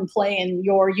to come and play in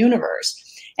your universe.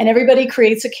 And everybody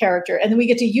creates a character, and then we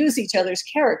get to use each other's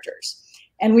characters.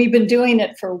 And we've been doing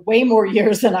it for way more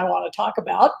years than I want to talk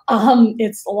about.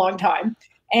 It's a long time.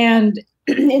 And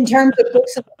in terms of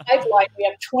books in the pipeline, we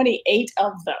have 28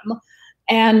 of them.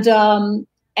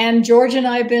 And George and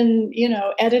I have been,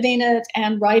 editing it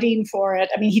and writing for it.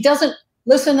 I mean, he doesn't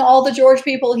listen to all the George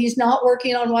people. He's not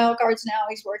working on Wild Cards now.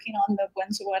 He's working on the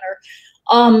When's the Winner.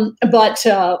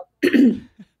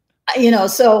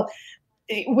 So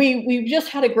we just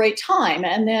had a great time.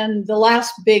 And then the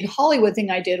last big Hollywood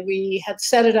thing I did, we had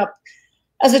set it up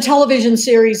as a television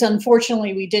series.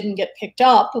 Unfortunately, we didn't get picked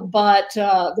up, but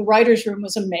the writer's room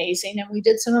was amazing, and we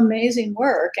did some amazing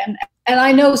work. And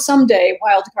I know someday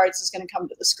Wild Cards is going to come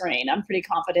to the screen. I'm pretty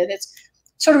confident. It's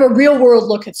sort of a real world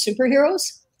look at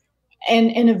superheroes, and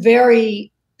in a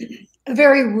very,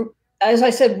 as I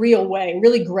said, real way,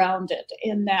 really grounded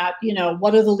in that,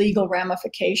 what are the legal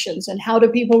ramifications and how do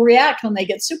people react when they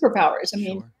get superpowers? I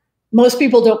mean, most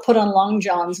people don't put on long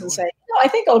johns and say, I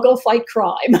think I'll go fight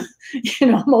crime.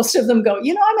 Most of them go,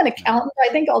 I'm an accountant. I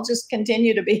think I'll just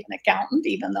continue to be an accountant,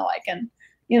 even though I can,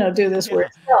 do this weird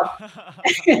stuff.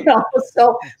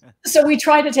 So we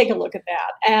try to take a look at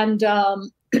that. And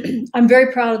I'm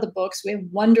very proud of the books. We have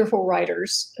wonderful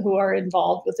writers who are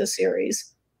involved with the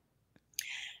series.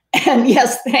 And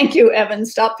yes, thank you, Evan.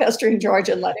 Stop pestering George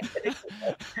and let him finish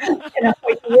it.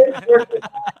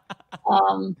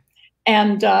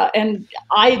 And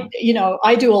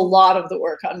I do a lot of the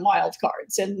work on Wild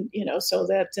Cards, and so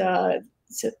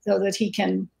that he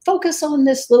can focus on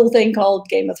this little thing called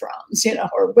Game of Thrones,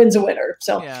 or When's the Winner.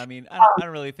 So yeah, I mean, I don't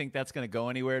really think that's going to go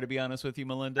anywhere, to be honest with you,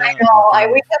 Melinda. I know.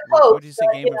 What did you say,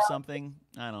 Game of something?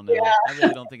 I don't know. Yeah. I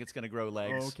really don't think it's going to grow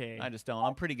legs. Okay. I just don't.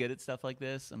 I'm pretty good at stuff like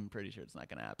this. I'm pretty sure it's not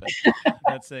going to happen.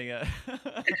 That's a.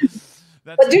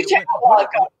 But do check out Wild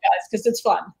Cards, guys, because it's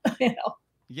fun.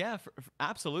 Yeah,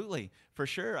 absolutely, for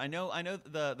sure. I know.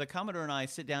 The Commodore and I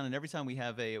sit down, and every time we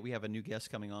have a new guest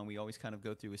coming on, we always kind of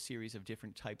go through a series of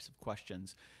different types of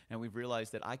questions, and we've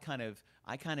realized that I kind of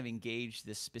engage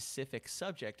this specific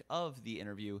subject of the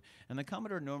interview, and the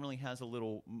Commodore normally has a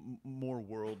little more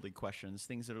worldly questions,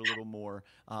 things that are a little more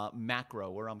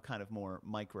macro, where I'm kind of more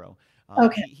micro.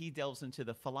 Okay. He delves into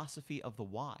the philosophy of the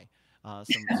why.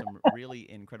 Some really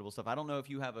incredible stuff. I don't know if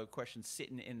you have a question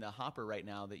sitting in the hopper right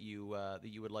now that you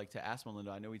would like to ask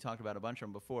Melinda. I know we talked about a bunch of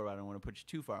them before, but I don't want to put you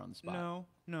too far on the spot.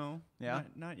 No. Yeah?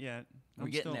 Not yet. We're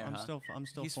getting there, huh? I'm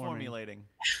still He's formulating.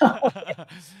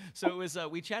 So it was,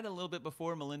 we chatted a little bit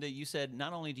before, Melinda. You said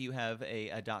not only do you have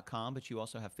a .com, but you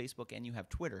also have Facebook and you have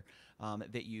Twitter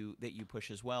that you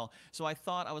push as well. So I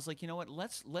was like, you know what?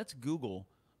 Let's Google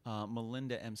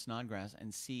Melinda M. Snodgrass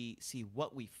and see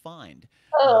what we find.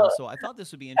 So I thought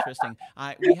this would be interesting.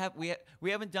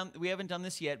 We haven't done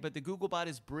this yet, but the Googlebot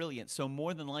is brilliant. So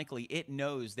more than likely, it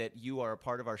knows that you are a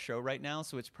part of our show right now.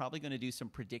 So it's probably going to do some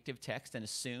predictive text and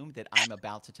assume that I'm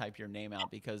about to type your name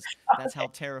out, because that's how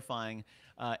terrifying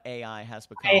AI has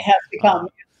become. It has become.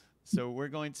 So we're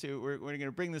going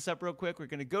to bring this up real quick. We're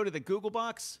going to go to the Google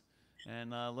box.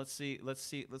 And let's see. What's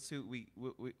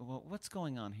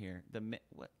going on here?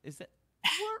 What is that?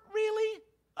 What, really?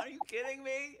 Are you kidding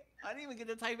me? I didn't even get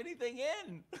to type anything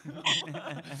in.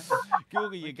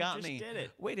 Google, you got me. Did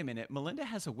it. Wait a minute. Melinda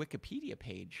has a Wikipedia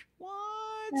page.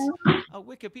 What? A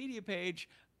Wikipedia page?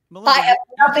 Melinda, I have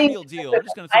you're the real deal. I'm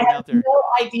just going to throw it out there. I have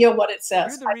no idea what it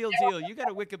says. You're the real deal. You got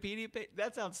a Wikipedia page?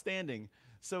 That's outstanding.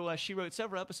 So she wrote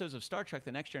several episodes of Star Trek: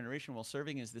 The Next Generation while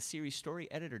serving as the series story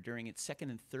editor during its 2nd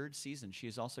and 3rd season. She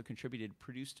has also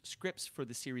produced scripts for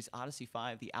the series Odyssey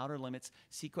 5, The Outer Limits,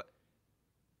 Sequest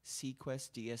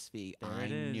DSV. I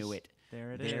knew it.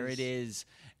 There it is.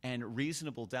 And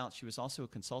Reasonable Doubt. She was also a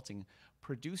consulting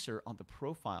producer on The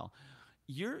Profile.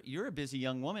 You're a busy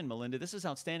young woman, Melinda. This is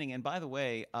outstanding. And by the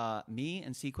way, me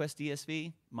and Sequest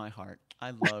DSV, my heart.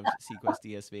 I loved Sequest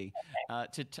DSV.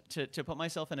 To put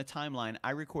myself in a timeline, I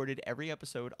recorded every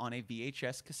episode on a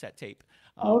VHS cassette tape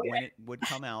when it would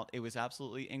come out. It was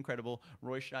absolutely incredible.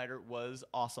 Roy Schneider was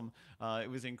awesome. It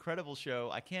was an incredible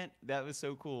show. That was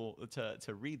so cool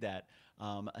to read that.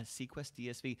 A Sequest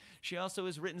DSV. She also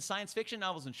has written science fiction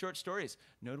novels and short stories,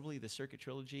 notably the Circuit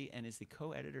Trilogy, and is the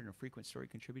co-editor and a frequent story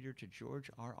contributor to George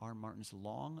R.R. Martin's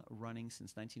long-running,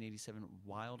 since 1987,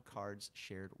 Wild Cards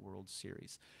Shared World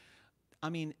series. I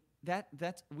mean,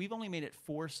 that's we've only made it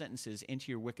 4 sentences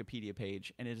into your Wikipedia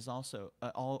page, and it is also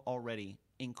already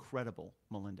incredible,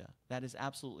 Melinda. That is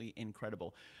absolutely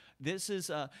incredible. This is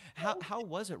how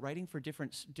was it writing for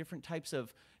different types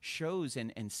of shows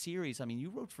and series? I mean,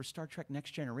 you wrote for Star Trek Next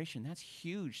Generation. That's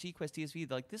huge. Sequest DSV,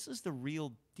 like, this is the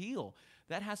real deal.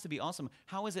 That has to be awesome.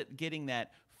 How is it getting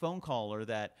that phone call or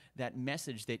that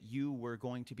message that you were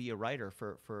going to be a writer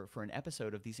for an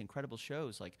episode of these incredible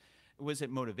shows? Like, was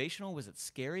it motivational? Was it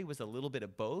scary? Was it a little bit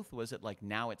of both? Was it like,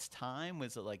 now it's time?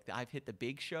 Was it like, I've hit the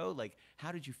big show? Like,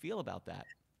 how did you feel about that?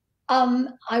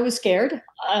 I was scared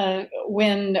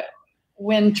when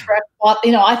Trek bought,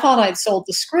 I thought I'd sold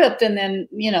the script and then,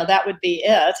 that would be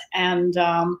it. And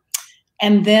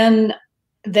then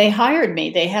they hired me.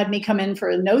 They had me come in for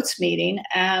a notes meeting.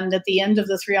 And at the end of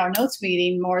the 3-hour notes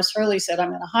meeting, Morris Hurley said, I'm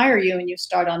going to hire you and you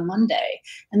start on Monday.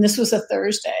 And this was a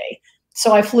Thursday.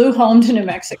 So I flew home to New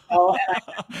Mexico and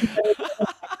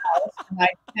I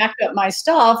packed up my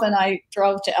stuff and I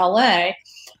drove to LA.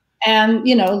 And,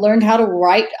 learned how to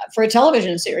write for a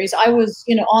television series. I was,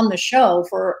 on the show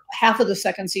for half of the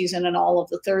 2nd season and all of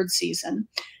the 3rd season.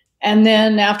 And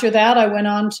then after that, I went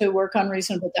on to work on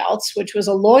Reasonable Doubts, which was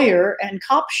a lawyer and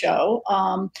cop show.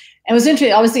 And it was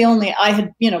interesting. I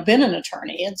had, been an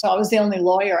attorney. And so I was the only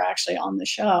lawyer actually on the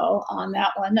show on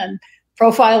that one. And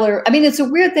Profiler, I mean, it's a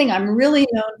weird thing. I'm really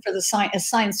known for as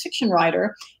science fiction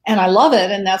writer, and I love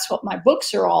it. And that's what my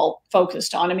books are all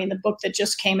focused on. I mean, the book that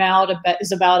just came out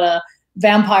is about a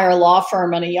vampire law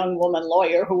firm and a young woman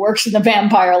lawyer who works in the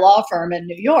vampire law firm in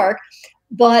New York.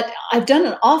 But I've done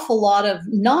an awful lot of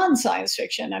non-science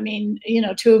fiction. I mean,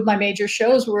 2 of my major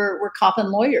shows were cop and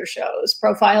lawyer shows.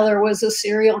 Profiler was a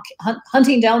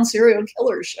hunting down serial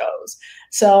killer shows.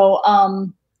 So,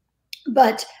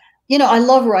 but I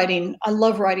love writing. I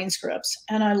love writing scripts,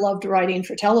 and I loved writing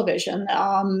for television.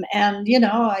 And,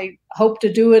 I hope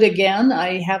to do it again.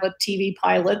 I have a TV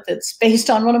pilot that's based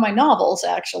on one of my novels,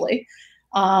 actually,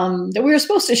 that we were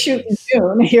supposed to shoot in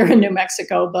June here in New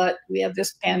Mexico, but we have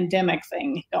this pandemic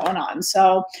thing going on.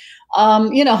 So,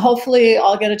 hopefully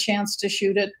I'll get a chance to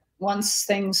shoot it once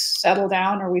things settle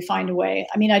down or we find a way.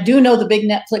 I mean, I do know the big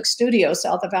Netflix studio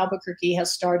south of Albuquerque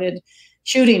has started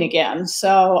shooting again.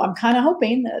 So I'm kind of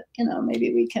hoping that,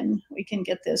 maybe we can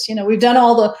get this. We've done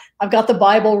I've got the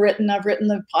Bible written, I've written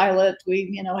the pilot,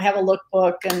 we, have a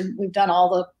lookbook, and we've done all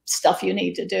the stuff you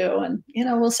need to do. And,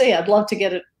 we'll see. I'd love to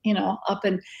get it, up.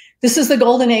 And this is the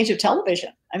golden age of television.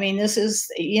 I mean, this is,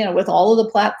 with all of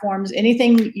the platforms,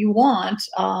 anything you want,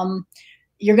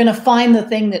 you're going to find the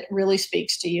thing that really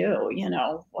speaks to you,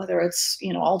 whether it's,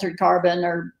 Altered Carbon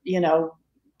or,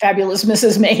 Fabulous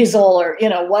Mrs. Maisel or,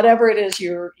 whatever it is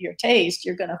your taste,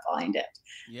 you're going to find it.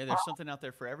 Yeah, there's something out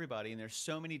there for everybody, and there's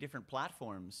so many different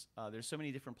platforms. There's so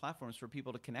many different platforms for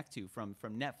people to connect to, from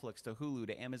Netflix to Hulu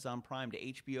to Amazon Prime to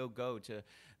HBO Go to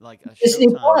like a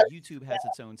Showtime. YouTube has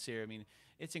its own series. I mean,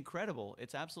 it's incredible.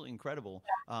 It's absolutely incredible.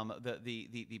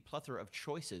 The plethora of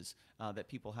choices that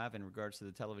people have in regards to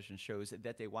the television shows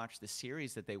that they watch, the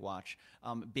series that they watch.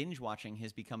 Binge watching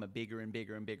has become a bigger and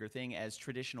bigger and bigger thing as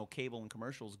traditional cable and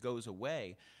commercials goes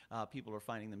away. People are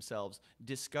finding themselves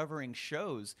discovering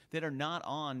shows that are not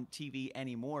on TV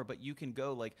anymore, but you can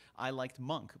go, like, I liked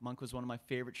Monk. Monk was one of my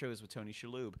favorite shows with Tony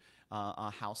Shalhoub.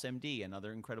 House MD,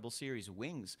 another incredible series.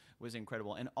 Wings was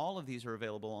incredible, and all of these are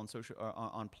available on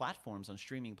on platforms, on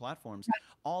streaming platforms.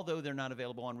 Although they're not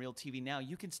available on real TV now,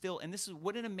 you can still. And this is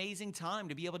what an amazing time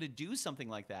to be able to do something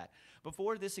like that.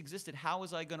 Before this existed, how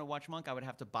was I going to watch Monk? I would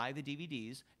have to buy the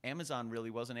DVDs. Amazon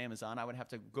really wasn't Amazon. I would have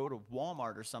to go to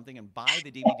Walmart or something and buy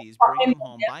the DVDs, bring them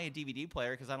home, buy a DVD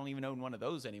player because I don't even own one of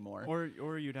those anymore.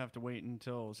 Or you'd have to wait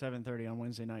until 7:30 on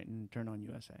Wednesday night and turn on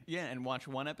USA. Yeah, and watch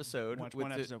one episode.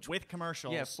 With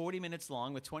commercials. Yeah, 40 minutes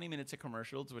long with 20 minutes of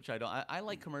commercials, which I don't. I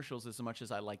like commercials as much as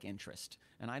I like interest,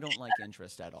 and I don't like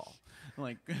interest at all.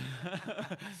 Like,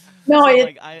 no,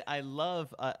 so, I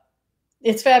love.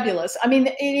 It's fabulous. I mean,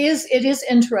 it is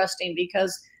interesting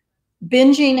because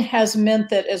binging has meant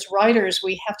that as writers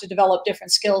we have to develop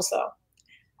different skills, though,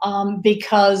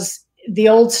 because the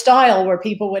old style where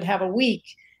people would have a week,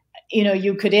 you know,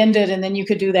 you could end it and then you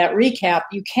could do that recap.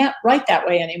 You can't write that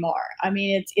way anymore. I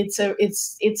mean,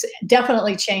 it's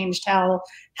definitely changed how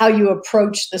you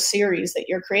approach the series that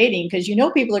you're creating, because you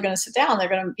know people are going to sit down, they're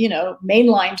going to, you know,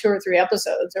 mainline 2 or 3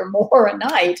 episodes or more a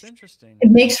night. That's interesting. It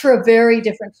makes for a very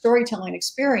different storytelling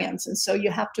experience, and so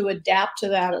you have to adapt to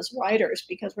that as writers,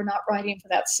 because we're not writing for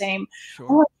that same. Sure.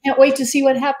 Oh, I can't wait to see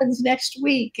what happens next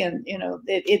week, and you know,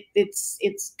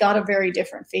 it's got a very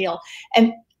different feel.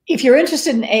 And if you're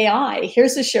interested in AI,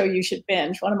 here's a show you should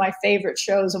binge. One of my favorite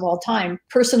shows of all time,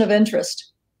 Person of Interest.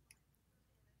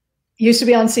 Used to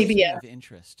be on CBS. Of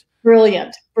interest.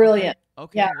 Brilliant, brilliant.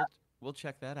 Okay, yeah. We'll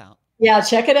check that out. Yeah,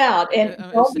 check it out. And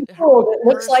don't be fooled. It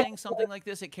looks like saying something like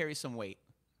this, it carries some weight.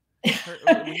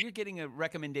 When you're getting a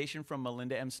recommendation from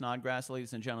Melinda M. Snodgrass,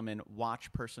 ladies and gentlemen,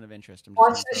 watch Person of Interest. I'm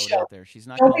just going to throw it out there. She's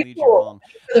not going to lead you wrong.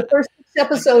 For the first 6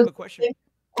 episodes. A question.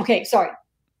 Okay, sorry.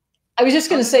 I was just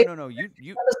going to say, no.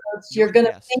 You're going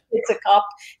to think it's a cop.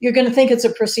 You're going to think it's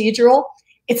a procedural.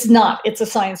 It's not. It's a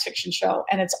science fiction show,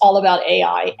 and it's all about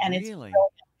AI. And it's brilliant.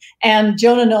 And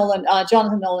Jonathan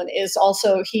Nolan is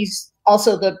also, he's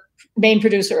also the main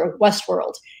producer of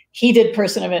Westworld. He did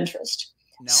Person of Interest.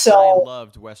 Now, so I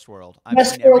loved Westworld. I've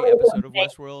seen every episode of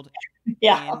Westworld.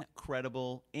 Yeah,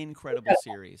 incredible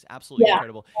series. Absolutely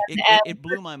incredible. It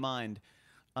blew my mind.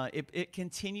 It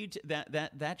continued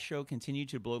that show continued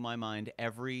to blow my mind.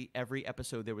 Every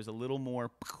episode there was a little more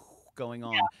going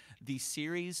on. The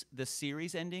series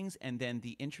endings, and then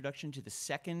the introduction to the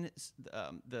second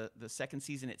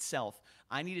season itself.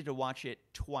 I needed to watch it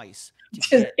twice to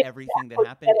get everything that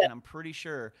happened, and I'm pretty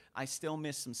sure I still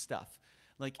missed some stuff.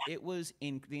 Like, it was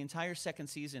in the entire second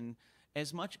season,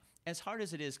 as hard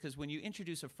as it is, because when you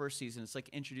introduce a first season, it's like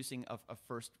introducing a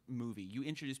first movie. You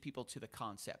introduce people to the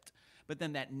concept. But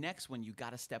then that next one, you got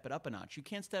to step it up a notch. You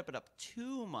can't step it up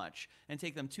too much and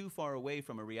take them too far away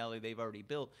from a reality they've already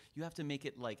built. You have to make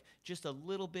it like just a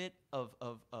little bit of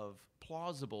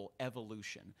plausible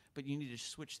evolution. But you need to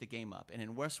switch the game up. And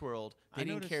in Westworld, they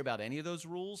didn't care about any of those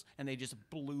rules, and they just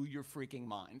blew your freaking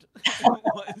mind.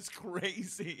 It was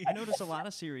crazy. I notice a lot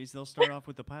of series, they'll start off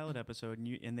with the pilot episode,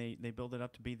 and they build it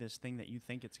up to be this thing that you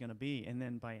think it's going to be. And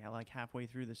then by like halfway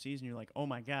through the season, you're like, oh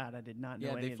my God, I did not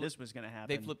know any of this was going to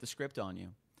happen. They flip the script on you.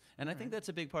 And I think that's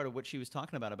a big part of what she was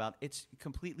talking about it's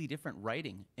completely different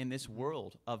writing in this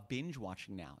world of binge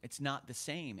watching now. It's not the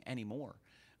same anymore.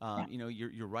 You know,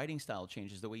 your writing style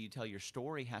changes. The way you tell your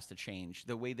story has to change.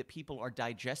 The way that people are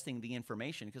digesting the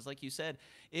information. Because like you said,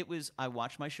 I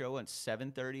watch my show at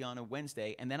 7:30 on a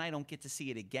Wednesday, and then I don't get to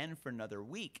see it again for another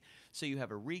week. So you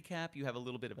have a recap. You have a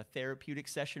little bit of a therapeutic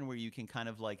session where you can kind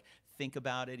of like think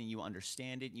about it and you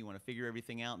understand it and you want to figure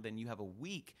everything out. And then you have a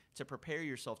week to prepare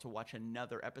yourself to watch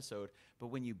another episode. But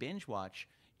when you binge watch,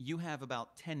 you have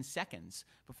about 10 seconds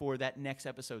before that next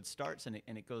episode starts, and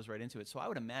it goes right into it. So I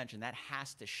would imagine that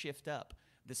has to shift up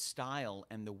the style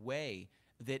and the way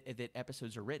that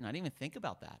episodes are written. I didn't even think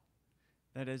about that.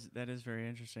 That is very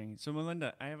interesting. So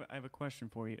Melinda, I have a question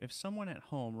for you. If someone at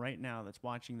home right now that's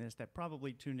watching this, that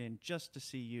probably tuned in just to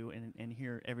see you and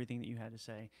hear everything that you had to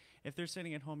say, if they're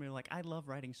sitting at home and they're like, I love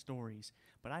writing stories,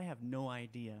 but I have no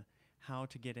idea how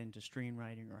to get into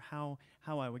screenwriting, or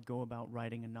how I would go about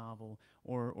writing a novel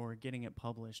or getting it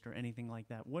published or anything like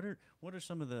that. What are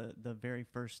some of the very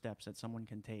first steps that someone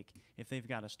can take if they've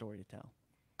got a story to tell?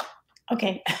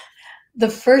 Okay. The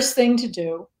first thing to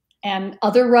do, and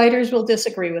other writers will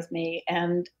disagree with me,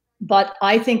 but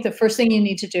I think the first thing you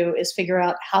need to do is figure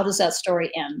out, how does that story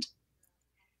end?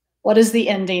 What is the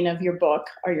ending of your book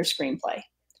or your screenplay?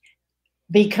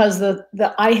 Because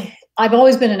I've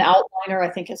always been an outliner. I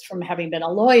think it's from having been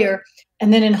a lawyer.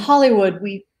 And then in Hollywood,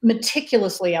 we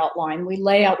meticulously outline. We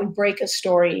lay out, we break a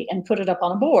story and put it up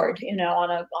on a board, you know, on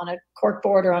a cork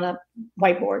board or on a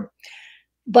whiteboard.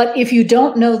 But if you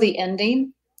don't know the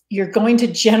ending, you're going to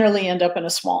generally end up in a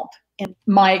swamp. In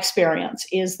my experience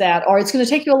is that, or it's going to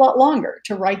take you a lot longer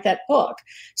to write that book.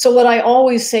 So what I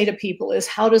always say to people is,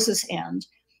 how does this end?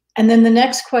 And then the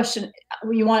next question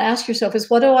you want to ask yourself is,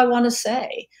 what do I want to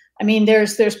say? I mean,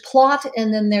 there's plot,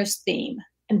 and then there's theme.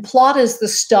 And plot is the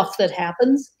stuff that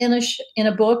happens in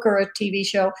a book or a TV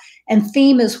show, and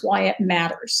theme is why it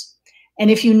matters.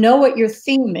 And if you know what your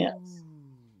theme is,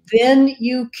 then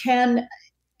you can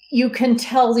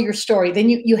tell your story. Then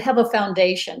you have a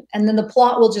foundation, and then the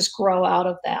plot will just grow out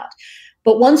of that.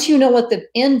 But once you know what the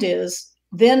end is,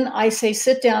 then I say,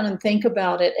 sit down and think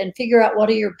about it and figure out, what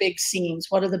are your big scenes?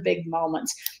 What are the big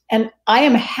moments? And I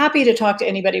am happy to talk to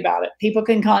anybody about it. People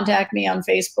can contact me on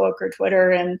Facebook or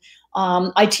Twitter. And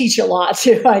I teach a lot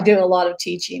too. I do a lot of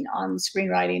teaching on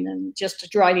screenwriting and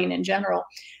just writing in general.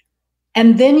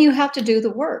 And then you have to do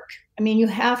the work. I mean, you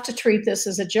have to treat this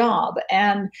as a job.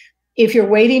 And if you're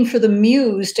waiting for the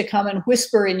muse to come and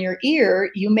whisper in your ear,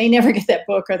 you may never get that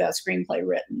book or that screenplay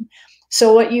written.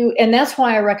 So and that's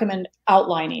why I recommend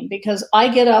outlining, because I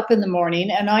get up in the morning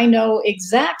and I know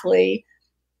exactly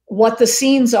what the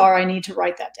scenes are I need to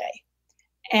write that day.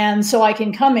 And so I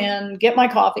can come in, get my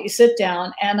coffee, sit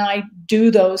down, and I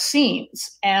do those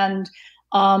scenes. And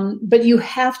but you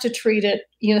have to treat it,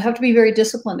 you have to be very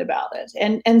disciplined about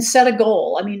it, and set a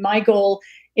goal. I mean, my goal,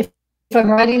 if I'm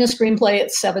writing a screenplay,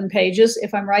 it's 7 pages.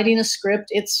 If I'm writing a script,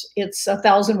 it's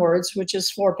 1,000 words, which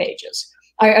is 4 pages.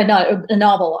 Not a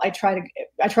novel. I try to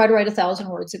write 1,000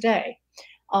 words a day.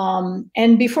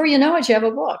 And before you know it, you have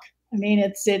a book. I mean,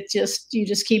 you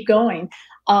just keep going.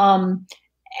 And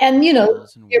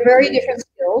you're very different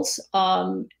skills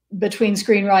between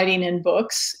screenwriting and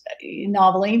books,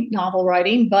 novel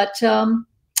writing. But I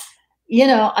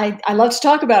love to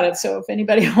talk about it. So if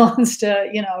anybody wants to,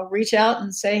 reach out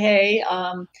and say, hey,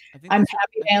 I'm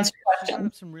happy to answer questions. Brought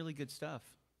up some really good stuff.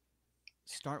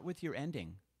 Start with your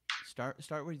ending.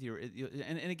 Start with your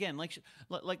and again, like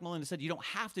Melinda said, you don't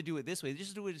have to do it this way.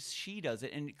 Just do it as she does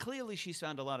it, and clearly she's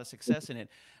found a lot of success in it.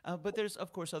 But there's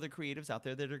of course other creatives out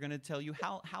there that are going to tell you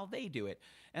how they do it.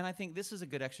 And I think this is a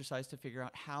good exercise to figure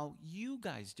out how you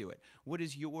guys do it. What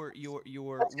is your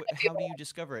how do you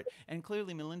discover it? And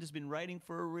clearly Melinda's been writing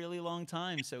for a really long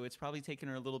time, so it's probably taken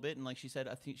her a little bit. And like she said,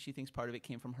 I think she thinks part of it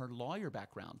came from her lawyer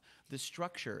background, the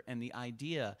structure and the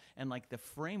idea and like the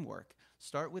framework.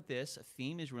 Start with this. A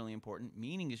theme is really important.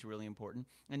 Meaning is really important.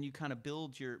 And you kind of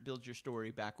build your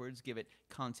story backwards, give it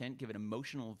content, give it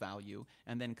emotional value,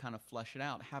 and then kind of flesh it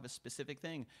out. Have a specific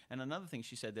thing. And another thing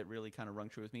she said that really kind of rung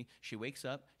true with me, she wakes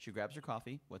up, she grabs her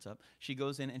coffee, what's up? She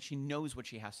goes in and she knows what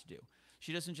she has to do.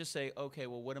 She doesn't just say, okay,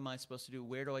 well, what am I supposed to do?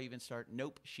 Where do I even start?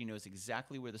 Nope. She knows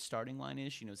exactly where the starting line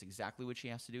is. She knows exactly what she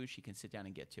has to do. She can sit down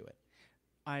and get to it.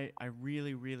 I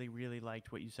really, really, really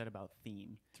liked what you said about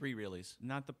theme. 3 reallys.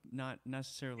 Not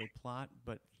necessarily plot,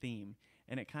 but theme.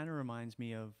 And it kind of reminds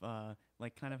me of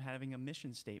like kind of having a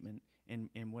mission statement in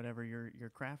whatever your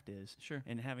craft is. Sure.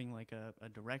 And having like a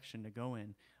direction to go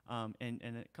in. And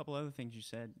a couple other things you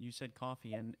said. You said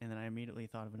coffee, and then I immediately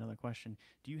thought of another question.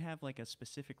 Do you have like a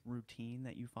specific routine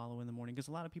that you follow in the morning? Because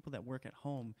a lot of people that work at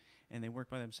home and they work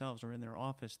by themselves or in their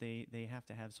office, they have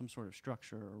to have some sort of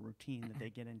structure or routine that they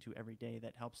get into every day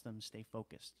that helps them stay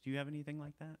focused. Do you have anything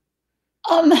like that?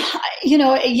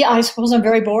 Yeah, I suppose I'm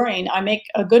very boring. I make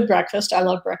a good breakfast. I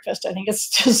love breakfast. I think it's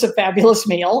just a fabulous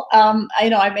meal.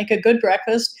 I make a good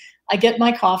breakfast. I get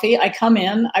my coffee. I come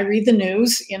in. I read the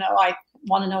news. I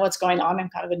want to know what's going on. I'm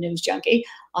kind of a news junkie.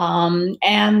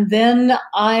 And then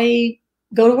I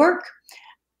go to work.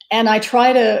 And I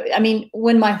try to,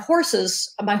 when my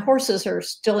horses are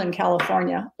still in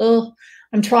California,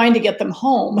 I'm trying to get them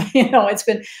home.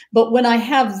 But when I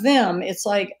have them, it's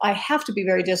like, I have to be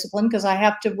very disciplined because I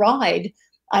have to ride.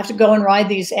 I have to go and ride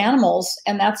these animals,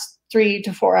 and that's 3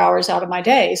 to 4 hours out of my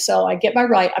day. So I get my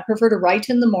ride. I prefer to write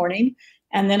in the morning,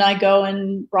 and then I go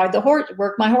and ride the horse,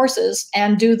 work my horses,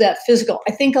 and do that physical.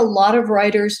 I think a lot of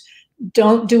writers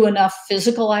don't do enough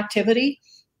physical activity.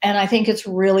 And I think it's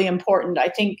really important. I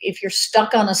think if you're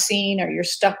stuck on a scene or you're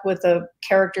stuck with the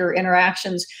character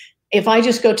interactions, if I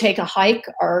just go take a hike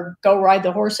or go ride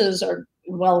the horses, or,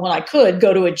 well, when I could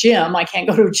go to a gym, I can't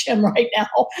go to a gym right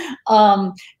now,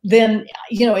 then,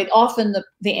 it often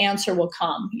the answer will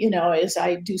come, as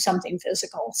I do something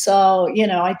physical. So,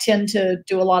 I tend to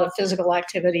do a lot of physical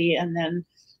activity, and then,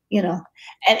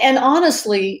 and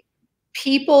honestly,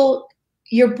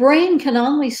 your brain can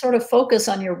only sort of focus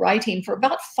on your writing for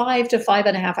about 5 to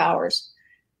 5.5 hours.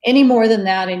 Any more than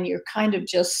that, and you're kind of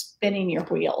just spinning your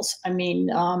wheels.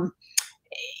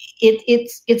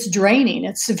 It's draining.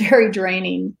 It's very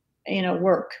draining,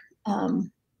 work. Of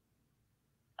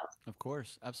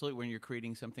course, absolutely. When you're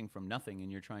creating something from nothing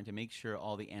and you're trying to make sure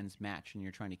all the ends match, and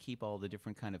you're trying to keep all the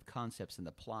different kind of concepts and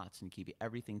the plots and keep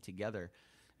everything together.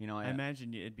 I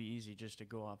imagine it'd be easy just to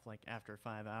go off, like after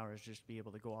 5 hours, just be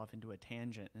able to go off into a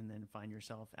tangent and then find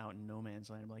yourself out in no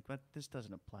man's land. I'm like, but this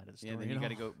doesn't apply to the story. Yeah, then you got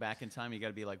to go back in time. You got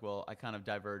to be like, well, I kind of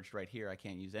diverged right here. I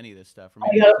can't use any of this stuff. Or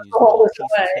maybe I can use little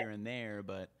pieces here and there,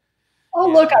 but. Oh,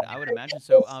 yeah, look! I would imagine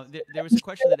so. There was a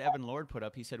question that Evan Lord put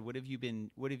up. He said, "What have you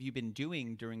been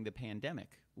doing during the pandemic?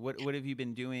 What have you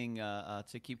been doing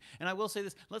to keep?" And I will say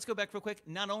this. Let's go back real quick.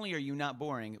 Not only are you not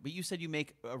boring, but you said you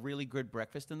make a really good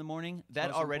breakfast in the morning.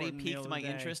 That already piqued my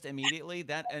interest immediately.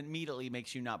 That immediately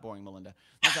makes you not boring, Melinda.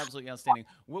 That's absolutely outstanding.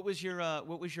 What was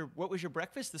your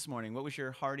breakfast this morning? What was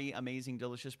your hearty, amazing,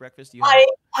 delicious breakfast? I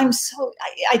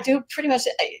do pretty much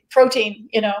protein.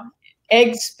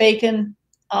 Eggs, bacon.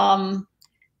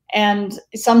 And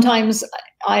sometimes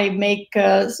I make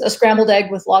a scrambled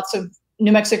egg with lots of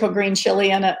New Mexico green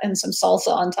chili in it and some salsa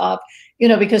on top, you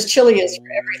know, because chili is for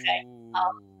everything.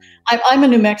 I'm a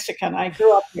New Mexican. I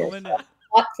grew up here. Melinda, So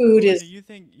hot food Melinda, is. you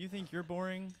think you're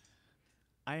boring?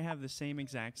 I have the same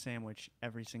exact sandwich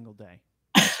every single day.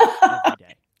 Every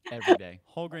day. Every day.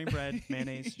 Whole grain bread,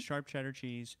 mayonnaise, sharp cheddar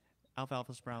cheese,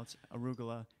 alfalfa sprouts,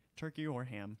 arugula, turkey or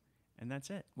ham, and that's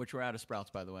it. Which were out of Sprouts,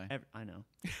 by the way. I know.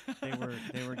 They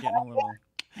were getting a little.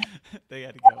 They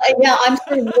had to go. Yeah, I'm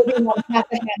sort of living on half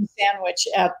a ham sandwich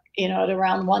at, you know, at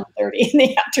around 1:30 in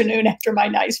the afternoon after my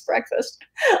nice breakfast.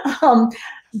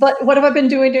 But what have I been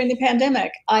doing during the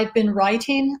pandemic? I've been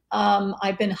writing.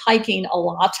 I've been hiking a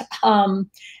lot.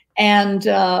 And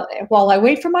while I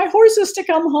wait for my horses to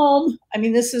come home, I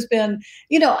mean, this has been,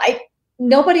 you know,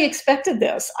 nobody expected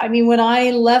this. I mean, when I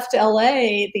left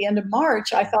LA at the end of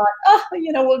March, I thought, oh,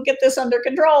 you know, we'll get this under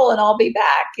control and I'll be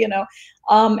back, you know.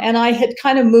 And I had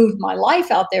kind of moved my life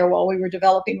out there while we were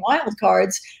developing Wild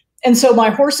Cards. And so my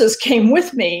horses came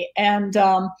with me and,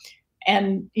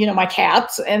 you know, my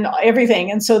cats and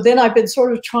everything. And so then I've been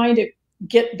sort of trying to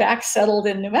get back settled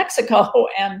in New Mexico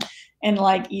and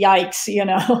like, yikes, you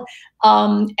know.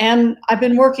 And I've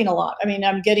been working a lot. I mean,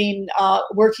 I'm getting,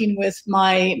 working with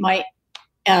my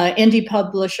indie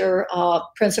publisher,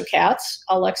 Prince of Cats,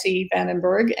 Alexi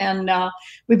Vandenberg, and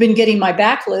we've been getting my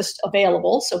backlist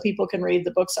available so people can read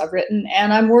the books I've written.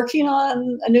 And I'm working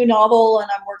on a new novel, and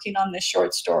I'm working on this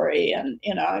short story, and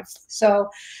you know, so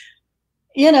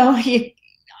you know,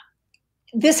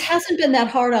 this hasn't been that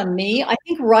hard on me. I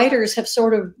think writers have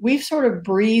we've sort of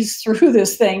breezed through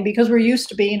this thing because we're used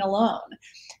to being alone.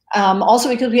 Also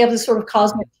because we have this sort of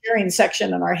cosmic sharing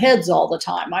section in our heads all the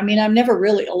time. I mean, I'm never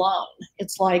really alone.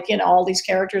 It's like, you know, all these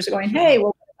characters are going, hey,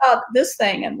 well, what about this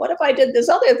thing? And what if I did this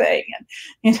other thing? And,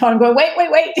 you know, I'm going, wait,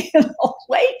 you know,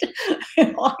 wait.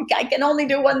 You know, I can only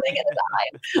do one thing at a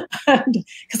time.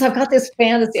 Because I've got this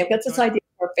fantasy. I've got this idea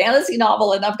for a fantasy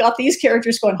novel, and I've got these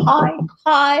characters going,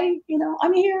 hi, you know,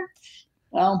 I'm here.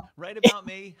 Well, write about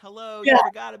me. Hello, yeah. You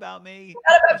forgot about me.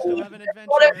 I still have an adventure.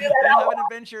 I have an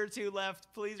adventure or two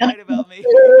left. Please write about me.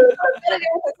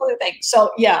 So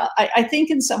yeah, I think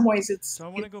in some ways it's. So I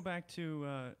want to go back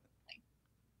to.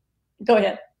 Go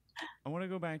ahead. I want to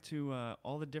go back to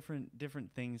all the different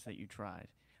things that you tried,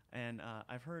 and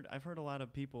I've heard a lot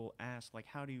of people ask, like,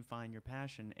 how do you find your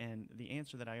passion? And the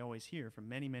answer that I always hear from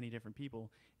many different people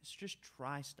is just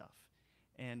try stuff.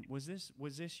 And was this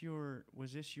your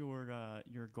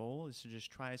goal, is to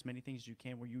just try as many things as you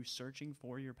can? Were you searching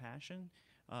for your passion,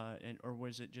 or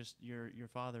was it just your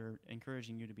father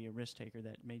encouraging you to be a risk taker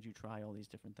that made you try all these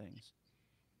different things?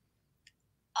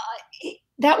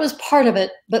 That was part of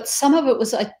it, but some of it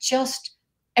was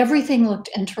everything looked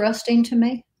interesting to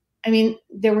me. I mean,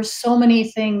 there were so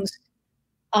many things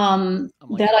that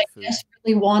I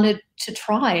desperately wanted to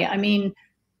try. I mean,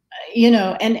 you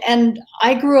know, and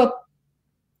I grew up.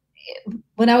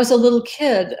 When I was a little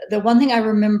kid, the one thing I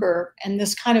remember, and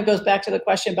this kind of goes back to the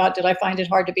question about did I find it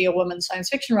hard to be a woman science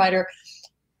fiction writer,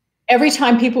 every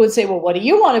time people would say, well, what do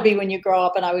you want to be when you grow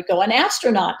up? And I would go, an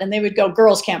astronaut. And they would go,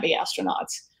 girls can't be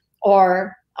astronauts.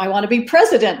 Or I want to be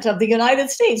president of the United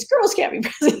States. Girls can't be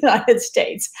president of the United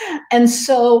States. And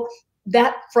so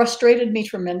that frustrated me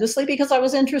tremendously because I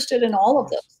was interested in all of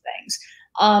those things.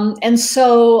 And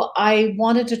so I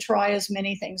wanted to try as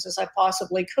many things as I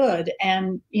possibly could.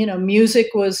 And, you know, music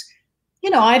was, you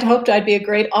know, I'd hoped I'd be a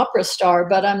great opera star,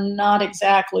 but I'm not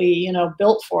exactly, you know,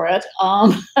 built for it.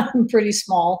 I'm pretty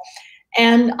small.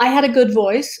 And I had a good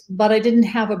voice, but I didn't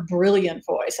have a brilliant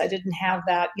voice. I didn't have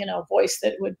that, you know, voice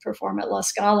that would perform at La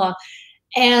Scala.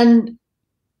 And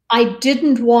I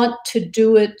didn't want to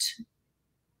do it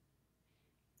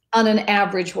on an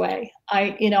average way.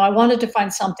 I wanted to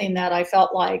find something that I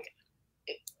felt like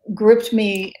gripped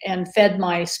me and fed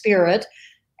my spirit,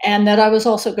 and that I was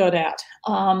also good at.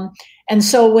 And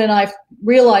so when I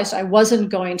realized I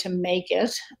wasn't going to make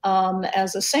it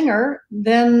as a singer,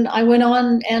 then I went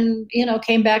on and, you know,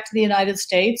 came back to the United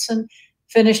States and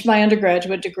finished my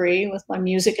undergraduate degree with my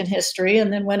music and history,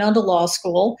 and then went on to law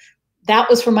school. That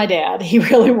was for my dad. He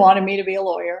really wanted me to be a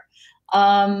lawyer.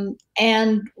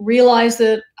 And realized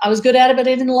that I was good at it, but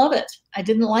I didn't love it. I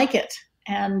didn't like it.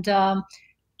 And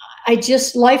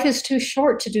life is too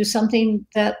short to do something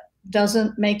that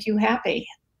doesn't make you happy.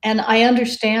 And I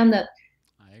understand that.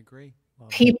 I agree.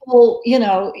 People, you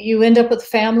know, you end up with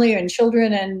family and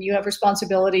children and you have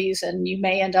responsibilities and you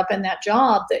may end up in that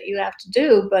job that you have to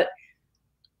do. But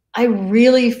I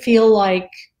really feel like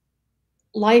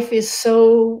life is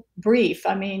so brief.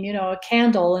 I mean, you know, a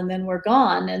candle and then we're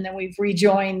gone, and then we've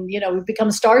rejoined, you know, we've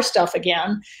become star stuff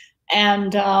again.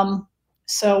 And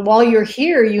So while you're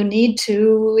here, you need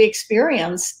to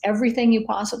experience everything you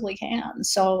possibly can.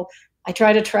 So I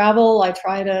try to travel. I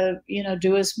try to,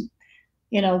 do as,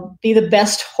 be the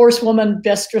best horsewoman,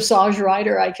 best dressage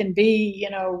rider I can be,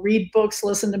 read books,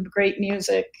 listen to great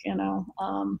music,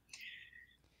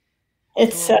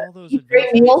 it's So of all those eat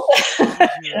great adventures,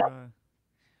 meals.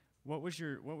 what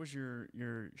was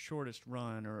your shortest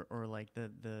run, or like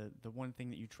the one thing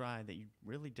that you tried that you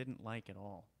really didn't like at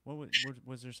all?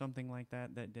 Was there something like that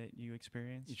you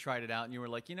experienced? You tried it out and you were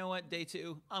like, you know what, day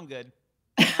 2, I'm good.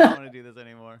 I don't want to do this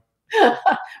anymore.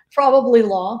 Probably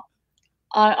law.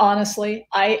 Honestly,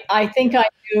 I think I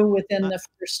knew within the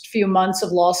first few months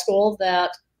of law school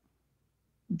that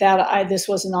this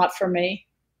was not for me.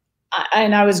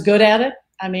 And I was good at it.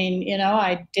 I mean,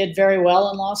 I did very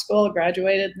well in law school,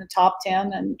 graduated in the top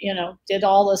 10 and, did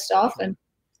all this stuff.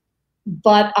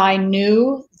 But I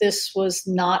knew this was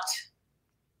not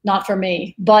for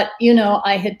me. But,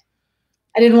 I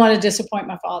didn't want to disappoint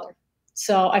my father.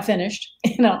 So I finished,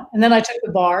 and then I took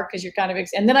the bar because you're kind of,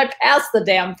 and then I passed the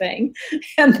damn thing.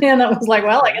 And then I was like,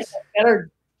 well, I guess I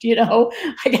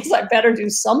better do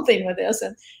something with this.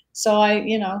 And so I,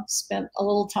 spent a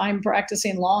little time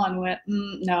practicing law and went,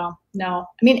 no. I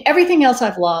mean, everything else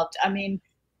I've loved. I mean,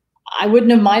 I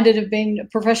wouldn't have minded of being a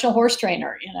professional horse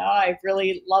trainer. I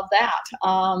really love that.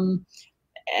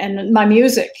 And my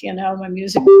music,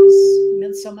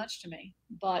 meant so much to me.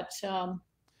 But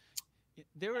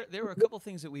there were a couple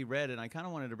things that we read, and I kind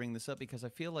of wanted to bring this up because I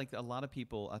feel like a lot of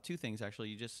people, two things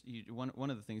actually.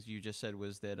 One of the things you just said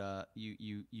was that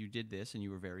you did this and you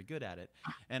were very good at it.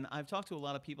 And I've talked to a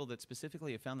lot of people that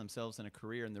specifically have found themselves in a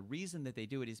career, and the reason that they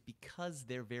do it is because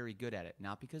they're very good at it,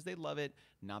 not because they love it,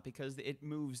 not because it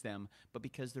moves them, but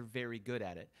because they're very good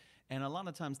at it. And a lot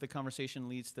of times the conversation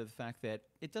leads to the fact that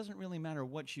it doesn't really matter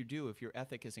what you do if your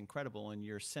ethic is incredible and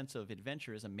your sense of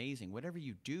adventure is amazing. Whatever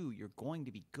you do, you're going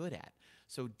to be good at.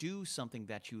 So do something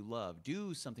that you love.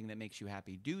 Do something that makes you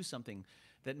happy. Do something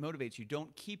that motivates you.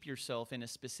 Don't keep yourself in a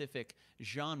specific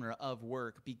genre of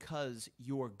work because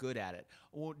you're good at it.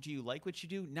 Or do you like what you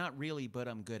do? Not really, but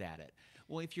I'm good at it.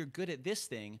 Well, if you're good at this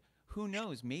thing, who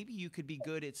knows? Maybe you could be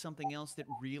good at something else that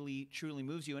really, truly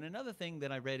moves you. And another thing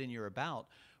that I read in your About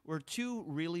were two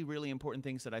really, really important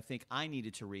things that I think I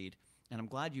needed to read, and I'm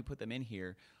glad you put them in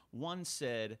here. One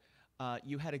said,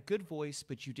 you had a good voice,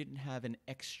 but you didn't have an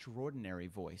extraordinary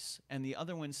voice. And the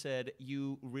other one said,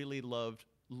 you really loved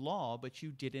law, but you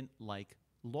didn't like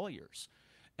lawyers.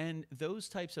 And those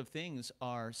types of things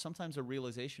are sometimes a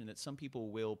realization that some people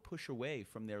will push away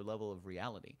from their level of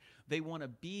reality. They want to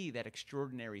be that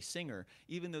extraordinary singer,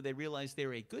 even though they realize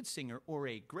they're a good singer or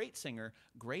a great singer.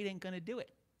 Great ain't going to do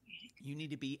it. You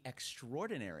need to be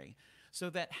extraordinary. So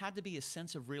that had to be a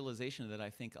sense of realization that I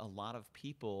think a lot of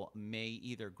people may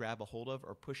either grab a hold of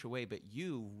or push away, but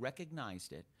you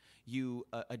recognized it. You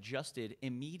adjusted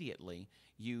immediately.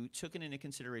 You took it into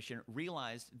consideration,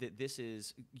 realized that this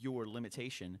is your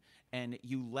limitation, and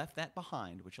you left that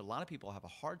behind, which a lot of people have a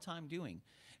hard time doing,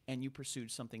 and you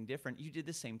pursued something different. You did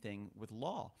the same thing with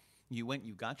law. You went,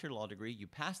 you got your law degree, you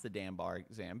passed the damn bar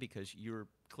exam because you're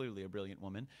clearly a brilliant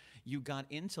woman. You got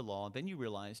into law, then you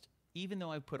realized, even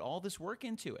though I put all this work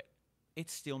into it,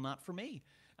 it's still not for me.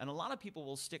 And a lot of people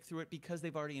will stick through it because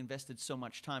they've already invested so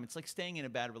much time. It's like staying in a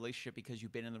bad relationship because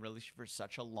you've been in the relationship for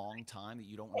such a long time that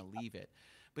you don't want to leave it.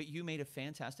 But you made a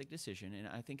fantastic decision, and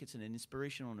I think it's an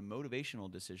inspirational and a motivational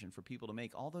decision for people to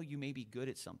make, although you may be good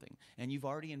at something, and you've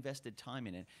already invested time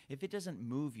in it. If it doesn't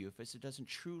move you, if it doesn't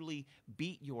truly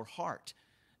beat your heart,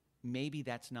 maybe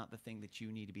that's not the thing that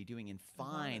you need to be doing, and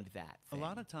find that thing. A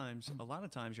lot of times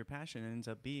your passion ends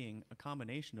up being a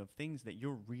combination of things that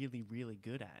you're really, really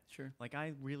good at. Sure. Like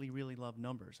I really, really love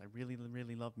numbers. I really,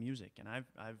 really love music, and I've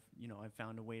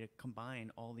found a way to combine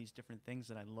all these different things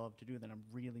that I love to do that I'm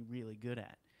really, really good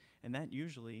at. And that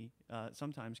usually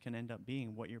sometimes can end up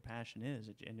being what your passion is,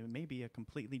 and it may be a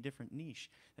completely different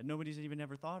niche that nobody's even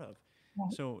ever thought of.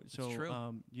 So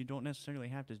you don't necessarily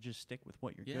have to just stick with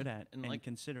what you're good at and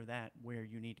consider that where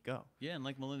you need to go. Yeah, and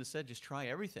like Melinda said, just try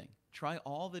everything. Try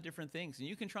all the different things. And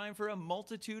you can try them for a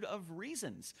multitude of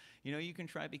reasons. You can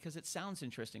try because it sounds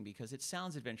interesting, because it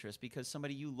sounds adventurous, because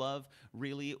somebody you love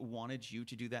really wanted you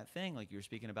to do that thing. Like you were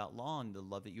speaking about law and the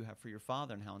love that you have for your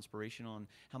father and how inspirational and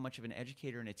how much of an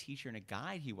educator and a teacher and a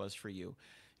guide he was for you.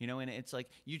 And it's like,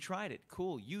 you tried it.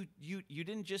 Cool. You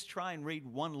didn't just try and read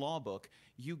one law book.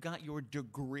 You got your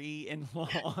degree in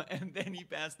law, and then you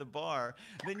passed the bar.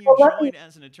 Then you joined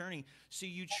as an attorney. So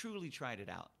you truly tried it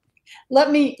out.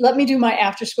 Let me do my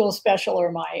after school special,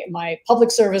 or my public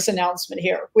service announcement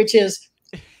here, which is,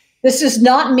 this does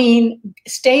not mean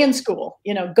stay in school,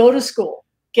 go to school,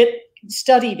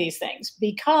 study these things,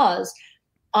 because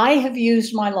I have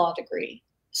used my law degree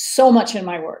so much in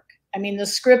my work. I mean, the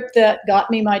script that got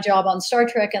me my job on Star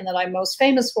Trek and that I'm most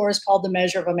famous for is called The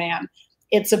Measure of a Man.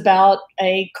 It's about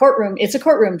a courtroom. It's a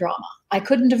courtroom drama. I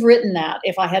couldn't have written that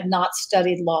if I had not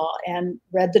studied law and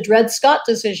read the Dred Scott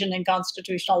decision in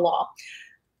constitutional law.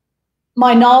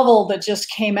 My novel that just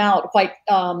came out,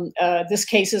 This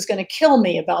Case Is Going to Kill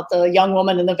Me, about the young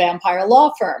woman in the vampire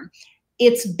law firm.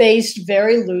 It's based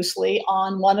very loosely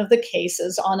on one of the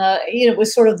cases it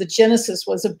was sort of the genesis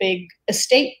was a big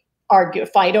estate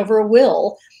fight over a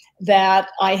will that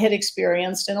I had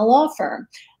experienced in a law firm.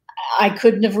 I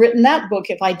couldn't have written that book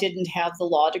if I didn't have the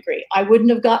law degree. I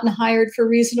wouldn't have gotten hired for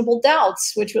Reasonable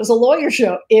Doubts, which was a lawyer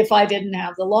show, if I didn't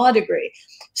have the law degree.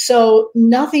 So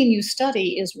nothing you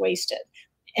study is wasted.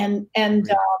 And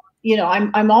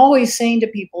I'm always saying to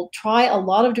people, try a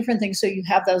lot of different things so you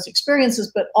have those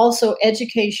experiences, but also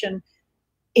education,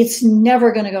 it's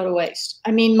never going to go to waste.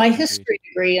 I mean, my history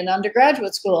degree in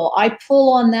undergraduate school, I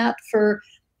pull on that for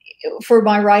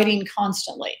my writing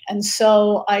constantly. And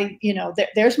so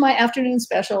there's my afternoon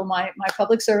special, my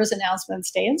public service announcement: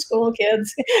 stay in school,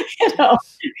 kids, go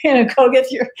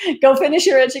finish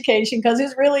your education, because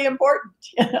it's really important,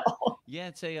 Yeah,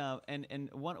 it's a and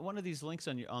one of these links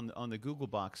on the Google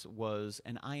box was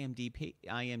an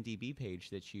IMDb page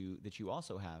that you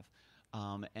also have.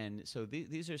 And so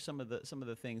these are some of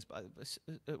the things. But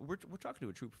we're talking to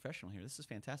a true professional here. This is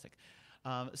fantastic.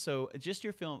 So just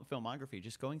your filmography,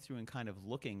 just going through and kind of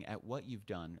looking at what you've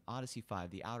done: Odyssey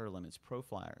 5, The Outer Limits,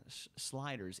 Profiler,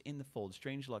 Sliders, In the Fold,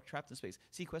 Strange Luck, Trapped in Space,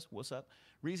 Sequest, What's Up,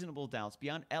 Reasonable Doubts,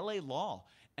 Beyond LA Law,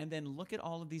 and then look at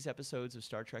all of these episodes of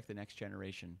Star Trek: The Next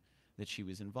Generation that she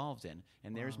was involved in.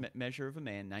 And there's Measure of a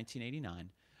Man, 1989.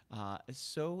 It's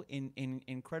so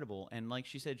incredible. And like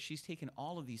she said, she's taken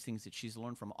all of these things that she's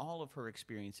learned from all of her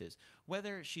experiences.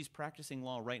 Whether she's practicing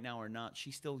law right now or not,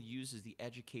 she still uses the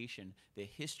education, the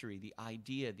history, the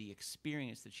idea, the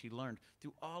experience that she learned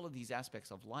through all of these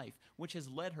aspects of life, which has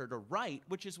led her to write,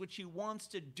 which is what she wants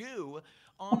to do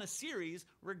on a series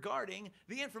regarding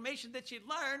the information that she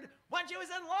learned when she was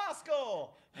in law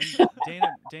school. And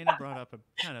Dana brought up a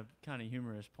kind of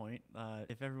humorous point.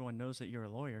 If everyone knows that you're a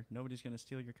lawyer, nobody's going to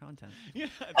steal your content. Yeah,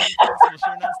 these folks will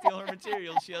sure not steal her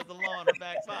material. She has the law in her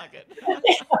back pocket.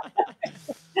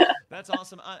 That's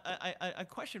awesome. A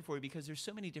question for you, because there's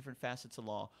so many different facets of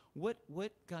law. What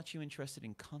got you interested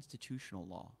in constitutional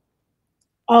law?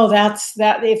 Oh, that's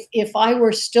that. If I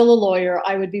were still a lawyer,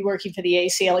 I would be working for the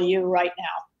ACLU right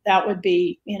now. That would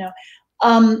be,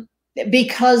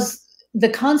 because the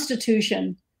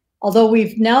Constitution, although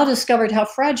we've now discovered how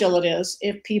fragile it is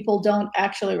if people don't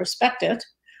actually respect it,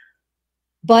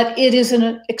 but it is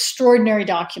an extraordinary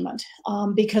document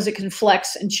because it can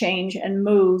flex and change and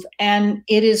move. And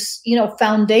it is,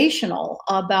 foundational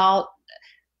about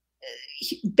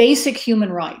basic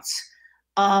human rights.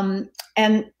 And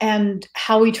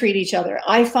how we treat each other.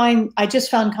 I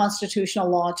just found constitutional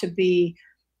law to be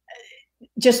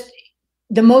just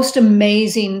the most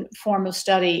amazing form of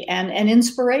study and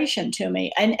inspiration to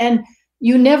me. And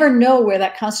you never know where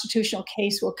that constitutional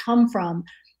case will come from.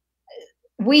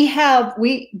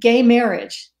 Gay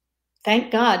marriage,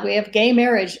 thank God, we have gay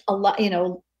marriage,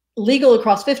 legal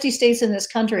across 50 states in this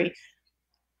country.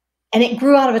 And it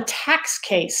grew out of a tax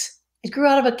case. It grew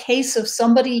out of a case of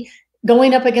somebody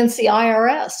going up against the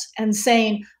IRS and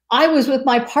saying, I was with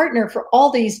my partner for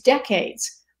all these decades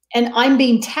and I'm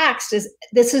being taxed.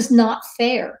 This is not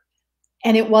fair.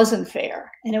 And it wasn't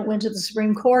fair. And it went to the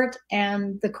Supreme Court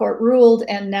and the court ruled.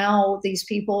 And now these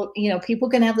people, people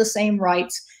can have the same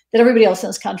rights that everybody else in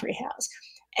this country has.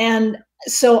 And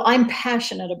so I'm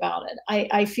passionate about it.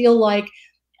 I feel like,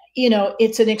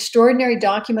 it's an extraordinary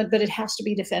document, but it has to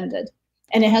be defended.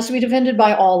 And it has to be defended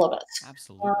by all of us.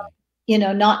 Absolutely.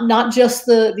 Not just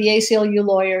the ACLU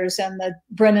lawyers and the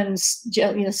Brennan's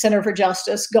Center for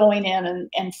Justice going in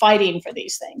and fighting for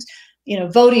these things.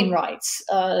 Voting rights,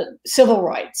 civil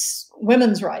rights,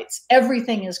 women's rights,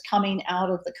 everything is coming out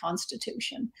of the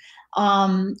Constitution.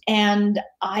 And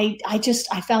I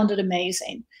found it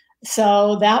amazing.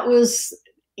 So that was,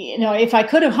 if I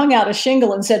could have hung out a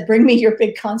shingle and said, bring me your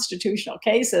big constitutional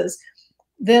cases,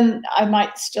 then I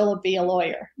might still be a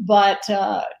lawyer, but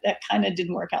that kind of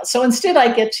didn't work out. So instead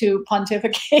I get to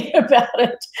pontificate about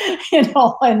it,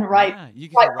 and write. Yeah, you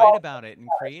get to write about it and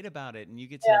create about it, and you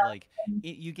get to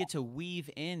you get to weave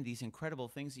in these incredible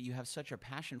things that you have such a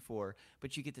passion for,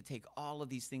 but you get to take all of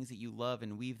these things that you love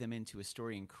and weave them into a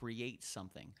story and create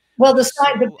something. Well, it's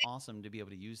so awesome to be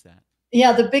able to use that.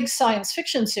 Yeah, the big science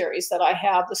fiction series that I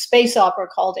have, the space opera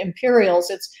called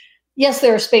Imperials, yes,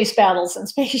 there are space battles and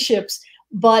spaceships,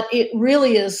 but it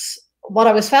really is what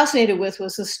I was fascinated with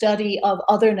was the study of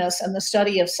otherness and the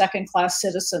study of second-class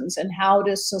citizens and how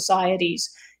does societies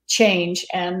change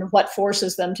and what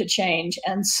forces them to change.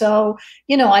 And so,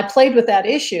 I played with that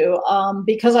issue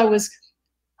because I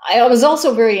was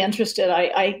also very interested.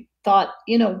 I thought,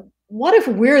 what if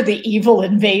we're the evil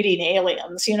invading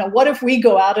aliens? What if we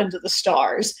go out into the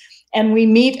stars and we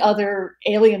meet other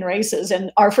alien races,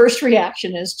 and our first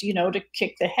reaction is, to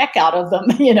kick the heck out of them,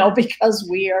 because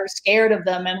we are scared of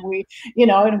them, and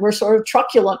and we're sort of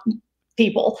truculent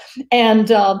people. And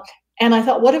I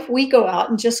thought, what if we go out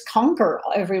and just conquer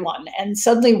everyone, and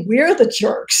suddenly we're the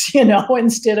jerks,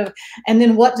 instead of, and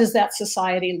then what does that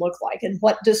society look like? And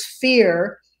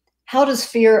how does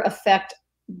fear affect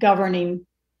governing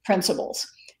principles?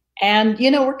 And,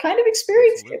 we're kind of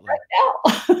experiencing it right now,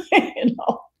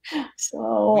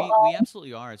 So we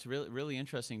absolutely are. It's really, really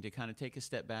interesting to kind of take a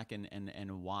step back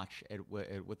and watch at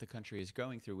what the country is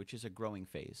going through, which is a growing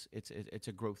phase. It's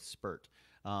a growth spurt.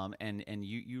 And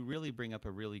you really bring up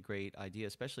a really great idea,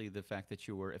 especially the fact that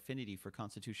your affinity for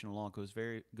constitutional law goes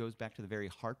back to the very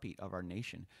heartbeat of our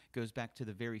nation, goes back to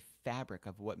the very fabric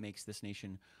of what makes this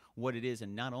nation what it is,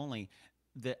 and not only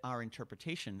our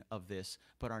interpretation of this,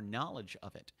 but our knowledge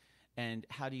of it. And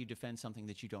how do you defend something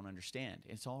that you don't understand?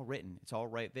 It's all written. It's all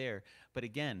right there. But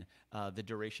again, the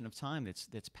duration of time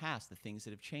that's passed, the things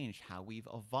that have changed, how we've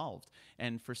evolved.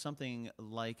 And for something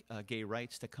like gay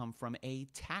rights to come from a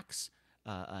tax,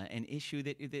 an issue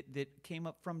that came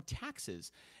up from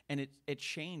taxes, and it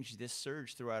changed this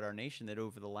surge throughout our nation that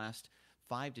over the last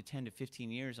 5 to 10 to 15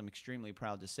 years, I'm extremely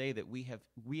proud to say that we have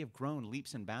grown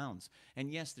leaps and bounds. And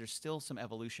yes, there's still some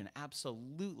evolution.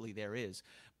 Absolutely there is.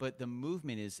 But the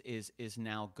movement is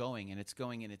now going, and it's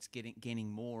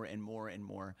gaining more and more and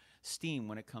more steam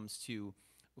when it comes to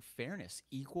fairness,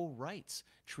 equal rights,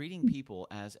 treating people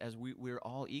as we're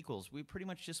all equals. We pretty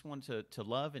much just want to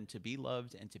love and to be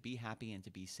loved and to be happy and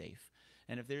to be safe.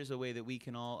 And if there's a way that we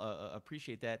can all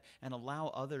appreciate that and allow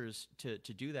others to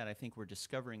do that, I think we're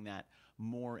discovering that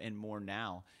more and more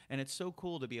now. And it's so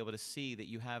cool to be able to see that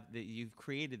you've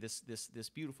created this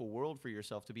beautiful world for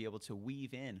yourself to be able to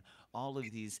weave in all of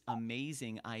these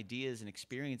amazing ideas and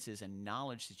experiences and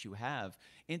knowledge that you have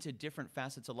into different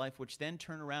facets of life, which then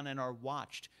turn around and are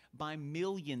watched by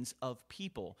millions of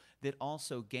people that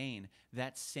also gain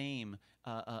that same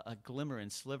a glimmer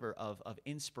and sliver of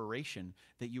inspiration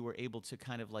that you were able to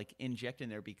kind of like inject in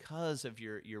there because of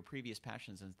your previous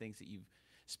passions and things that you've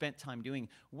spent time doing.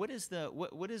 What is the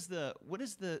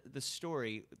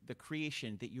story, the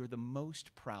creation that you're the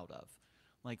most proud of?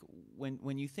 Like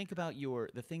when you think about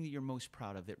the thing that you're most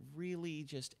proud of that really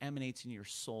just emanates in your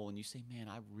soul, and you say, man,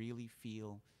 I really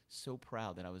feel so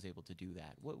proud that I was able to do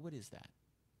that. What is that?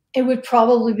 It would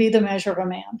probably be The Measure of a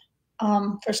Man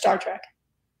for Star Trek.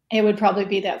 It would probably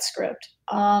be that script.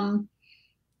 I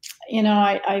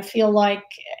feel like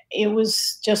it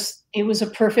was a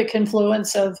perfect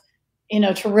confluence of,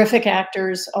 terrific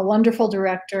actors, a wonderful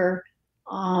director,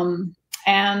 and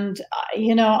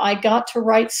I got to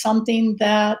write something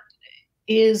that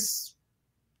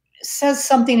says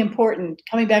something important.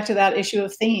 Coming back to that issue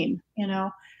of theme,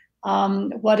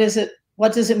 what is it?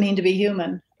 What does it mean to be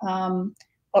human?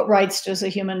 What rights does a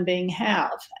human being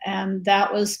have? And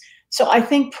that was. So I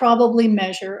think probably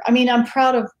Measure. I mean, I'm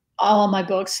proud of all of my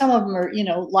books. Some of them are,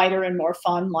 lighter and more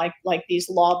fun, like these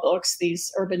law books, these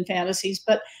urban fantasies.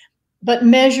 But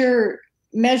Measure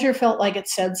felt like it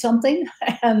said something,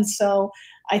 and so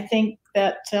I think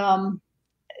that my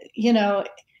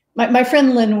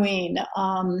friend Lynn Wein,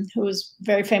 who is a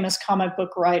very famous comic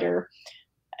book writer,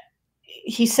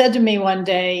 he said to me one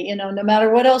day, no matter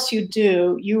what else you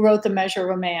do, you wrote The Measure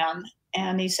of a Man,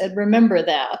 and he said, remember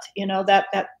that,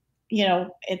 that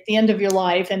at the end of your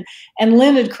life. And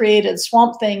Lynn had created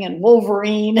Swamp Thing and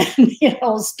Wolverine and,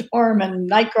 Storm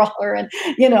and Nightcrawler. And,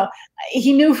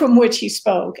 he knew from which he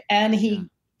spoke. And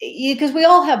because we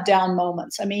all have down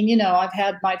moments. I mean, I've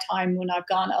had my time when I've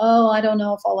gone, oh, I don't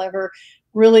know if I'll ever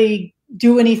really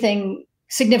do anything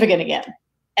significant again.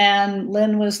 And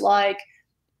Lynn was like,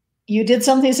 you did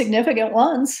something significant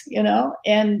once,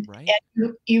 and, right.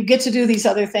 and you get to do these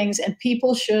other things, and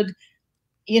people should,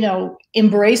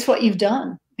 embrace what you've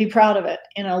done, be proud of it,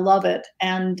 love it,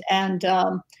 and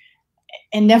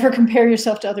never compare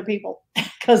yourself to other people,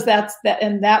 because that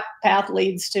path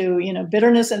leads to,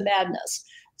 bitterness and madness.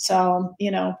 So,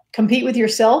 compete with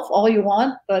yourself all you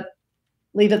want, but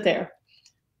leave it there.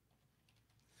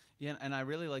 Yeah. And I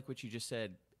really like what you just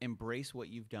said. Embrace what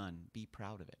you've done. Be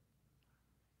proud of it.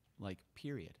 Like,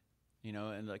 period.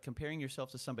 And like comparing yourself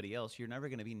to somebody else, you're never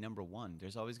going to be number one.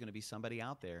 There's always going to be somebody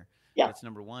out there that's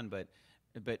number one. But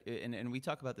But and we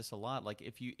talk about this a lot. Like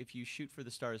if you shoot for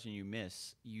the stars and you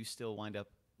miss, you still wind up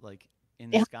like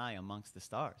in the Yeah, sky amongst the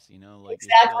stars. You know, like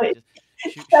you still exactly. just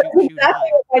shoot That's shoot exactly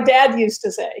high. what my dad used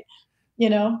to say. You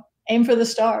know, aim for the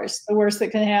stars. The worst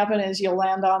that can happen is you'll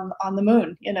land on the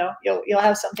moon. You know, you'll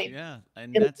have something. Yeah,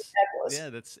 and It'll be that's fabulous. yeah,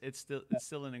 that's it's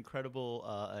still an incredible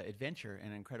adventure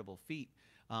and an incredible feat.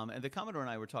 And the Commodore and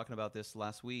I were talking about this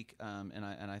last week, and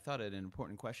I thought it an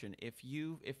important question. If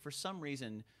for some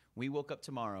reason we woke up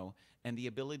tomorrow and the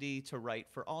ability to write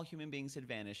for all human beings had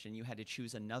vanished, and you had to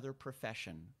choose another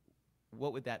profession,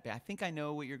 what would that be? I think I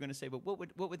know what you're going to say, but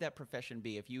what would that profession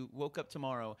be if you woke up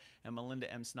tomorrow and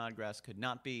Melinda M. Snodgrass could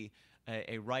not be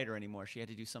a writer anymore? She had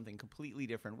to do something completely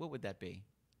different. What would that be?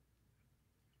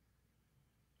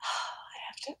 I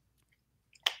have to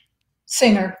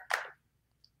singer.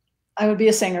 I would be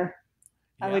a singer.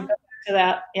 I would go Yeah, back to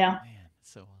that. Yeah, man, that's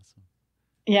so awesome.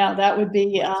 yeah, that would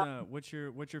be What's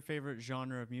your favorite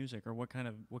genre of music, or what kind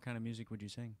of music would you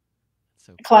sing? That's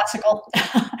so cool. classical.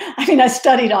 I mean, I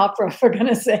studied opera for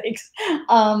goodness sakes.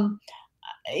 Um,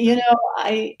 you Okay. know,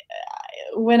 I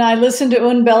when I listen to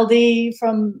Un Bel Di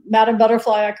from Madame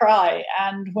Butterfly, I cry.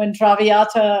 And when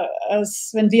Traviata,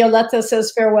 when Violetta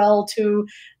says farewell to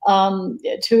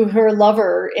her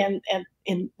lover in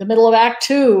the middle of Act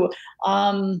Two,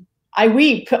 I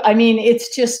weep. I mean,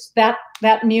 it's just that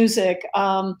music.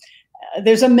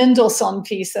 There's a Mendelssohn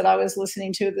piece that I was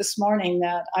listening to this morning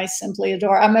that I simply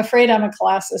adore. I'm afraid I'm a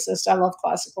classicist. I love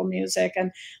classical music,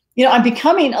 and I'm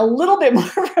becoming a little bit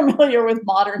more familiar with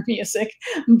modern music,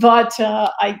 but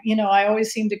I always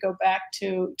seem to go back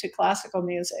to classical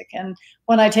music. And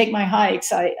when I take my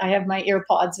hikes, I have my ear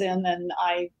pods in, and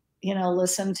I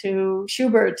listen to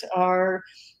Schubert or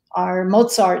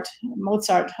Mozart.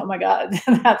 Mozart, oh my God,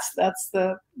 that's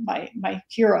my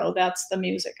hero. That's the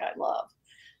music I love.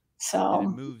 And it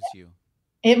So moves you.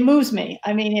 it moves me.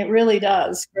 I mean, it really Yeah.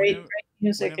 does. Great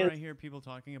music Whenever is. I hear people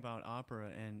talking about opera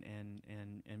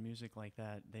and music like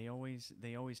that, they always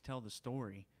tell the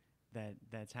story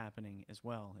that's happening as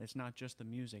well. It's not just the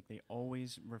music. They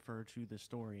always refer to the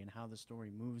story and how the story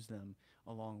moves them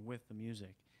along with the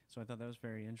music. So I thought that was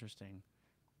very interesting.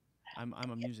 I'm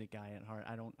a music guy at heart.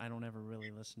 I don't ever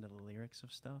really listen to the lyrics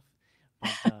of stuff,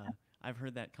 but I've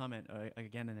heard that comment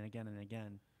again and again and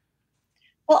again.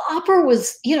 Well, opera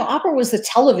was the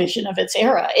television of its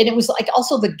era, and it was like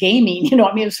also the gaming.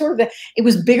 I mean, it was sort of it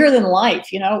was bigger than life.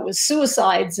 It was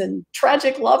suicides and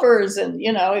tragic lovers, and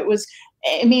it was.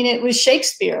 I mean, it was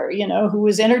Shakespeare, who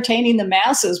was entertaining the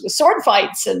masses with sword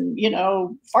fights and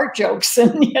fart jokes,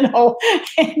 and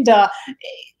and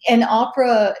and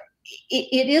opera.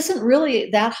 It isn't really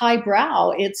that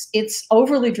highbrow. It's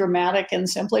overly dramatic and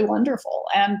simply wonderful,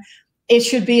 and it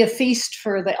should be a feast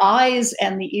for the eyes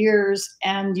and the ears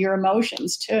and your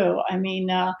emotions too. I mean,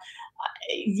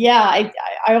 yeah,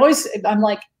 I always, I'm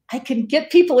like, I can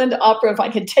get people into opera if I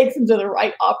can take them to the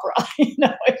right opera.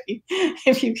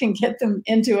 If you can get them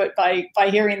into it by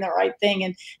hearing the right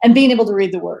thing and being able to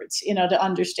read the words, to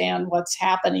understand what's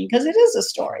happening, because it is a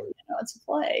story. Sure. It's a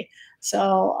play.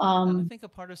 So And I think a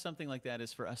part of something like that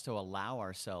is for us to allow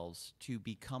ourselves to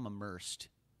become immersed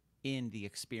in the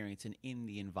experience and in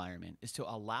the environment, is to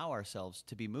allow ourselves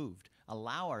to be moved,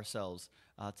 allow ourselves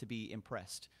to be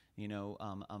impressed.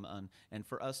 And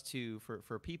for us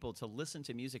for people to listen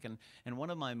to music, and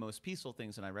one of my most peaceful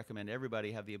things, and I recommend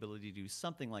everybody have the ability to do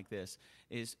something like this,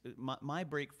 is my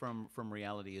break from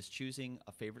reality is choosing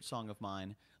a favorite song of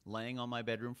mine, laying on my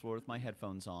bedroom floor with my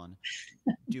headphones on,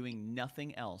 doing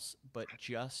nothing else but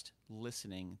just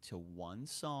listening to one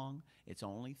song. It's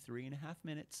only 3.5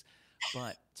 minutes,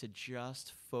 but to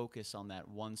just focus on that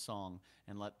one song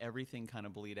and let everything kind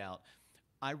of bleed out.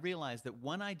 I realized that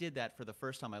when I did that for the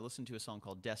first time, I listened to a song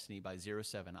called Destiny by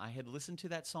 07. I had listened to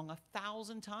that song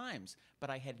 1,000 times, but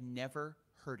I had never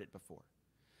heard it before.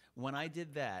 When I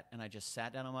did that and I just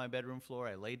sat down on my bedroom floor,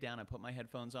 I laid down, I put my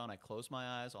headphones on, I closed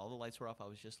my eyes, all the lights were off, I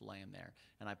was just laying there.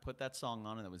 And I put that song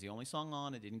on, and it was the only song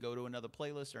on. It didn't go to another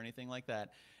playlist or anything like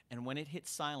that. And when it hit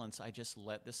silence, I just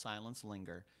let the silence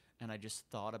linger. And I just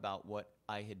thought about what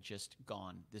I had just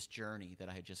gone, this journey that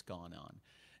I had just gone on.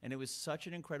 And it was such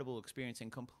an incredible experience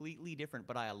and completely different,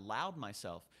 but I allowed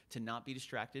myself to not be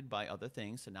distracted by other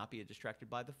things, to not be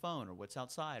distracted by the phone or what's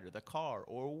outside or the car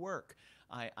or work.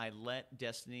 I let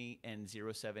Destiny and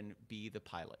 07 be the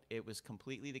pilot. It was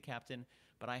completely the captain,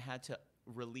 but I had to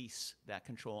release that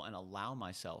control and allow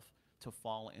myself to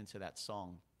fall into that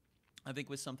song. I think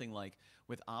with something like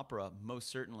with opera,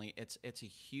 most certainly it's a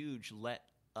huge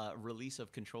release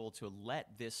of control to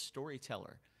let this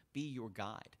storyteller be your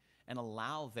guide and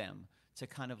allow them to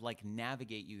kind of like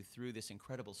navigate you through this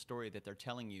incredible story that they're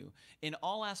telling you in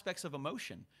all aspects of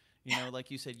emotion. You know, like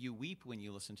you said, you weep when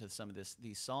you listen to some of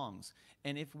these songs.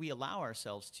 And if we allow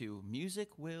ourselves to, music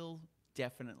will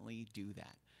definitely do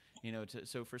that. You know,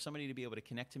 so for somebody to be able to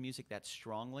connect to music that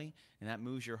strongly and that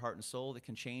moves your heart and soul, that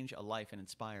can change a life and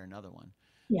inspire another one.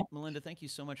 Yeah. Melinda, thank you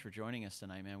so much for joining us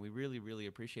tonight, man. We really, really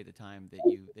appreciate the time that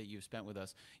you've spent with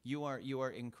us. You are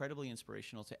incredibly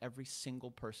inspirational to every single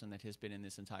person that has been in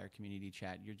this entire community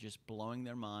chat. You're just blowing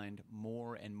their mind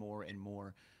more and more and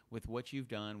more with what you've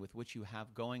done, with what you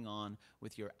have going on,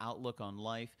 with your outlook on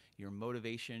life, your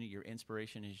motivation, your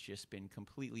inspiration has just been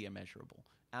completely immeasurable,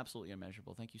 absolutely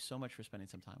immeasurable. Thank you so much for spending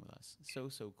some time with us. So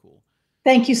cool.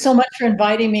 Thank you so much for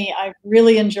inviting me. I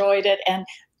really enjoyed it, and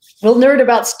we'll nerd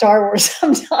about Star Wars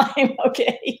sometime.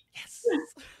 Okay. Yes.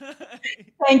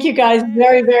 Thank you guys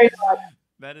very, very much.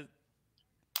 That is.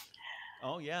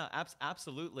 Oh yeah,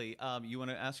 absolutely. You want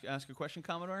to ask a question,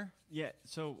 Commodore? Yeah.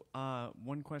 So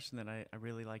one question that I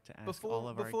really like to ask all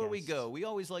of our guests. Before we go, we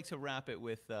always like to wrap it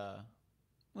with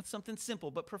something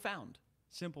simple but profound.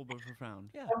 Simple but profound.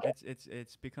 Yeah. Okay.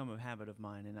 It's become a habit of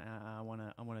mine, and I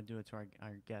wanna do it to our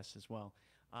guests as well.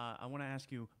 I want to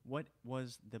ask you, what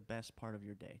was the best part of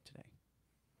your day today?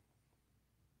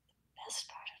 Best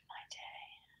part of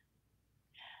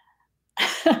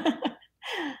my day.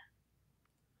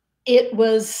 It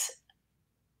was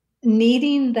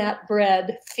kneading that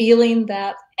bread, feeling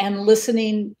that, and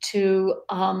listening to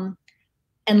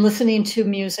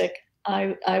music.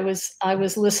 I was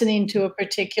listening to a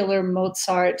particular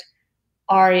Mozart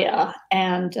aria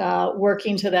and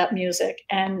working to that music,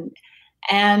 and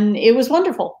it was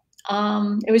wonderful.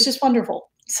 It was just wonderful.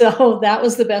 So that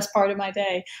was the best part of my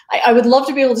day. I would love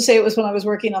to be able to say it was when I was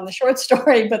working on the short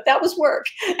story, but that was work.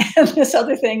 And this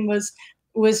other thing was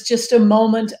just a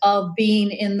moment of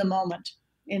being in the moment,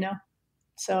 you know?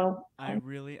 So I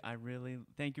really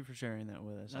thank you for sharing that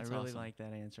with us. That's I really awesome. like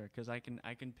that answer, because I can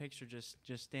picture just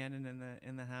standing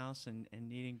in the house and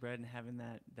eating bread and having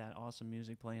that awesome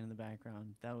music playing in the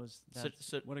background. That's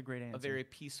what a great answer. A very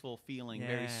peaceful feeling,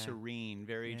 very Yeah. serene,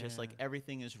 very just like Yeah.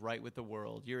 everything is right with the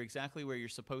world. You're exactly where you're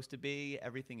supposed to be.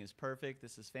 Everything is perfect.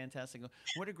 This is fantastic.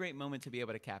 What a great moment to be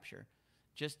able to capture.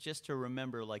 Just to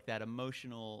remember like that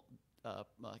emotional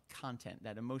content,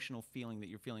 that emotional feeling that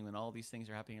you're feeling when all these things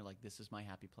are happening. You're like, this is my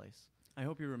happy place. I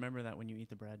hope you remember that when you eat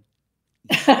the bread.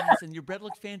 Yes, and your bread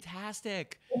looked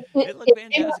fantastic. It looked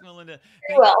fantastic, Melinda.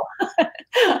 very well.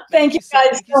 Thank you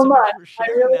guys so much. For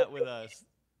sharing that with us.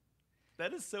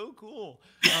 That is so cool.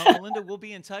 Melinda, we'll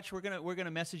be in touch. We're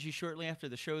gonna message you shortly after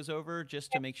the show's over,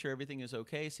 just to make sure everything is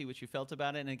okay, see what you felt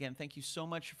about it. And again, thank you so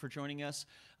much for joining us.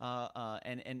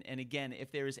 And again,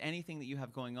 if there is anything that you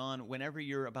have going on, whenever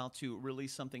you're about to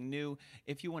release something new,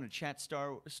 if you want to chat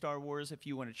Star Wars, if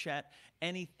you want to chat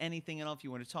anything at all, if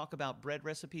you want to talk about bread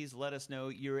recipes, let us know.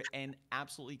 You're an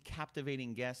absolutely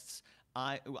captivating guest.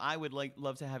 I would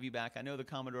love to have you back. I know the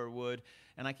Commodore would,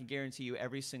 and I can guarantee you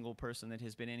every single person that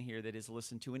has been in here that has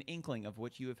listened to an inkling of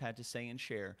what you have had to say and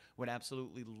share would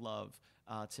absolutely love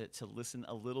to listen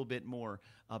a little bit more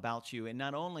about you. And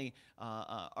not only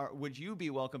would you be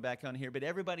welcome back on here, but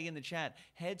everybody in the chat,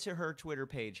 head to her Twitter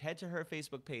page, head to her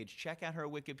Facebook page, check out her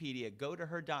Wikipedia, go to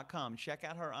her.com, check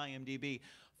out her IMDb.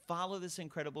 Follow this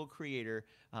incredible creator.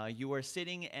 You are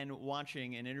sitting and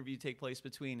watching an interview take place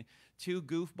between two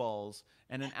goofballs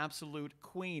and an absolute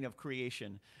queen of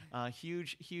creation.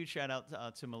 Huge shout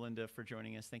out to Melinda for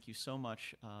joining us. Thank you so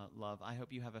much, love. I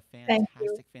hope you have a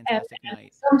fantastic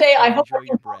night. Someday I hope enjoy I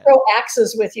your can bread. throw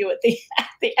axes with you at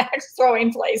the axe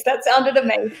throwing place. That sounded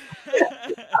amazing. You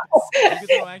can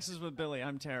throw axes with Billy.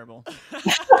 I'm terrible.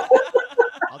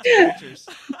 I'll take pictures.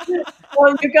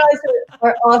 Well, you guys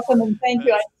are awesome, and thank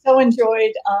you. I so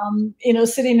enjoyed,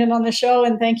 sitting in on the show,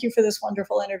 and thank you for this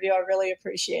wonderful interview. I really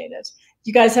appreciate it.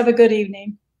 You guys have a good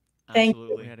evening. Thank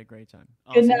you. We had a great time.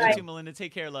 Good Awesome. night. You too, Melinda.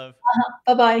 Take care, love.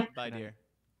 Bye-bye. Bye, Good night. dear.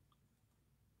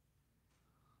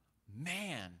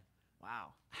 Man,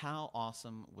 Wow, how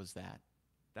awesome was that?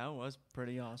 that was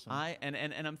pretty awesome.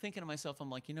 And I'm thinking to myself, I'm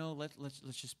like,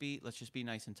 let's just be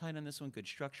nice and tight on this one. Good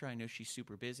structure. I know she's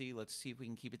super busy. Let's see if we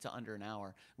can keep it to under an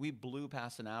hour. We blew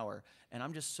past an hour, and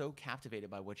I'm just so captivated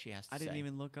by what she has to say. I didn't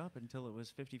even look up until it was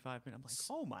 55 minutes.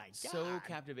 I'm like, oh my god! So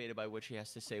captivated by what she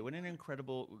has to say.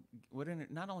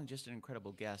 Not only just an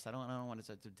incredible guest. I don't want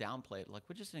to downplay it. Like,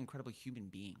 we're just an incredible human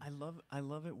being. I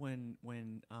love it when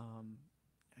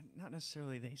not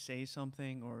necessarily they say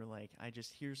something, or like I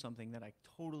just hear something that I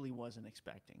totally wasn't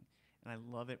expecting, and I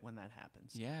love it when that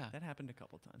happens. Yeah. That happened a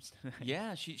couple times tonight.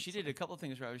 Yeah, she did a couple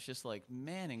things where I was just like,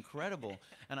 man, incredible.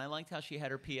 And I liked how she had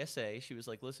her PSA. She was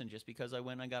like, listen, just because I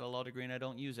went and I got a law degree and I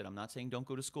don't use it, I'm not saying don't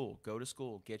go to school. Go to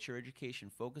school, get your education,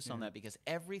 focus on that, because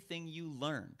everything you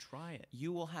learn, Try it.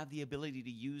 you will have the ability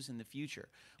to use in the future.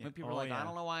 When Yeah. people are Oh, like, I yeah.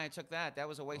 don't know why I took that. That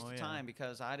was a waste Oh, of yeah. time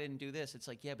because I didn't do this. It's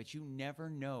like, yeah, but you never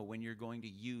know when you're going to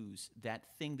use that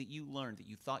thing that you learned that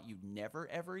you thought you'd never,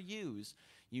 ever use.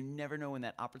 You never know when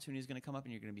that opportunity is going to come up,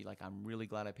 and you're going to be like, I'm really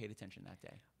glad I paid attention that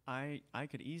day. I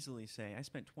could easily say I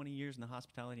spent 20 years in the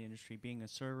hospitality industry being a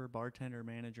server, bartender,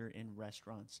 manager in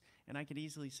restaurants, and I could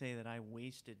easily say that I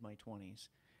wasted my 20s,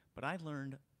 but I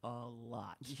learned a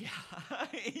lot Yeah.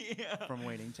 Yeah. from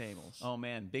waiting tables. Oh,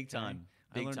 man, big time.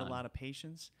 Big I learned time. a lot of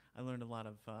patience. I learned a lot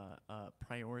of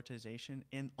prioritization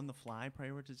and on-the-fly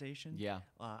prioritization. Yeah.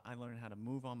 I learned how to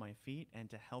move on my feet and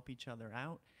to help each other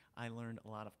out. I learned a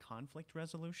lot of conflict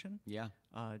resolution. Yeah.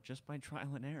 Just by trial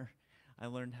and error. I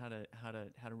learned how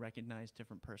to recognize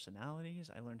different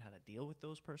personalities. I learned how to deal with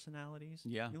those personalities.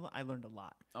 Yeah. I learned a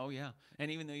lot. Oh, yeah.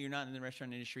 And even though you're not in the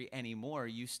restaurant industry anymore,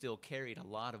 you still carried a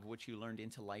lot of what you learned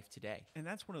into life today. And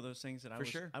that's one of those things that For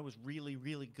sure. I was really,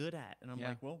 really good at. And I'm Yeah.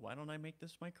 like, well, why don't I make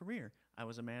this my career? I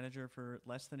was a manager for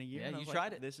less than a year. Yeah, and I you was tried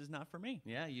like, it. This is not for me.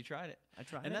 Yeah, you tried it. I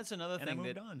tried And it, that's another and I thing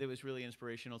moved that, on. that was really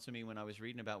inspirational to me when I was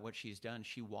reading about what she's done.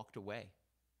 She walked away.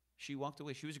 She walked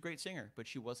away. She was a great singer, but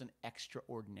she wasn't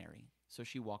extraordinary. So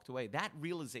she walked away. That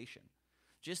realization,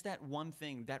 just that one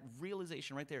thing, that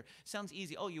realization right there, sounds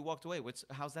easy. Oh, you walked away.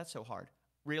 How's that so hard?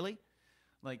 Really?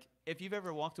 Like, if you've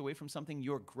ever walked away from something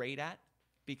you're great at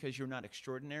because you're not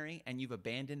extraordinary and you've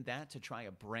abandoned that to try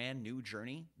a brand new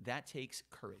journey, that takes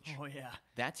courage. Oh, yeah.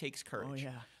 That takes courage.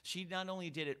 yeah. She not only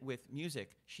did it with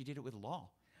music, she did it with law.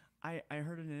 I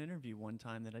heard in an interview one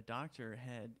time that a doctor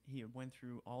had went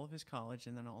through all of his college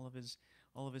and then all of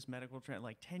his medical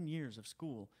like 10 years of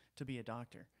school to be a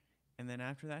doctor, and then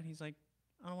after that he's like,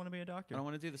 I don't want to be a doctor. I don't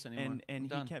want to do this anymore. And I'm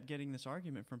done. he kept getting this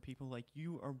argument from people like,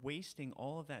 you are wasting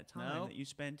all of that time No. that you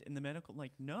spent in the medical.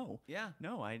 Like, no, Yeah.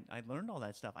 no, I learned all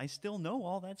that stuff. I still know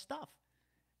all that stuff,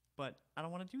 but I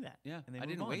don't want to do that. Yeah, and they I move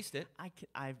didn't on. waste it.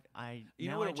 You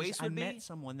know know what I a waste would I be? met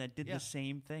someone that did Yeah. the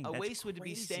same thing. A That's waste would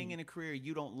be staying crazy. in a career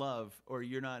you don't love or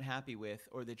you're not happy with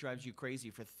or that drives you crazy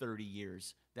for 30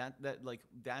 years. That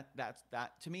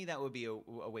to me that would be a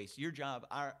waste. Your job,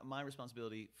 my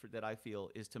responsibility that I feel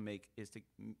is to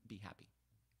be happy.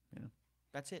 Yeah.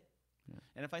 That's it. Yeah.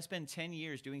 And if I spend 10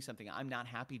 years doing something I'm not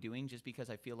happy doing just because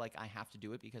I feel like I have to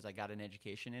do it because I got an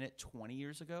education in it 20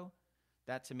 years ago,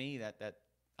 that to me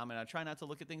I mean, I try not to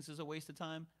look at things as a waste of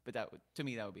time, but to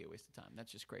me that would be a waste of time.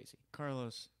 That's just crazy.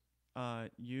 Carlos,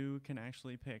 you can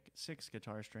actually pick 6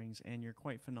 guitar strings, and you're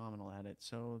quite phenomenal at it.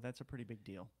 So that's a pretty big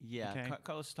deal. Yeah, Okay?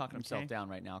 Carlos is talking himself Okay. down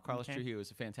right now. Carlos Okay. Trujillo is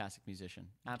a fantastic musician.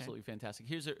 Absolutely fantastic.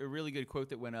 Here's a really good quote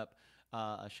that went up.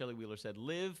 Shelley Wheeler said,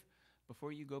 "Live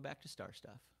before you go back to star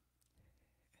stuff."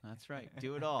 That's right.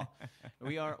 Do it all.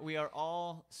 We are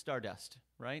all stardust,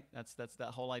 right? That's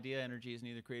that whole idea. Energy is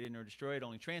neither created nor destroyed,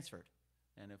 only transferred.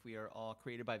 And if we are all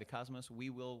created by the cosmos, we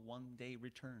will one day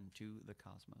return to the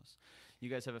cosmos. You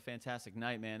guys have a fantastic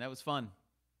night, man. That was fun.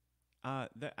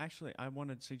 Actually, I want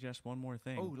to suggest one more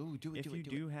thing. Oh, do it. If you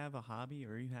do have a hobby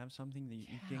or you have something that you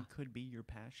Yeah. think could be your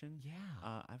passion,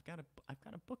 Yeah. I've got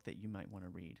a book that you might want to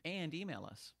read. And email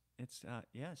us. It's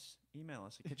yes, email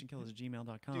us at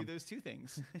kitchenkillaz@gmail.com. Do those 2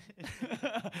 things.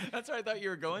 That's where I thought you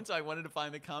were going, so I wanted to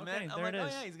find the comment. Okay, I'm there like, it oh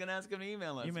is. yeah, he's going to ask him to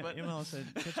email us. Email us at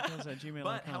kitchenkillaz@gmail.com.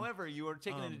 But however, you are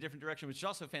taking it in a different direction, which is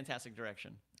also a fantastic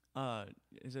direction.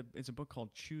 It's a book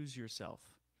called Choose Yourself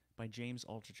by James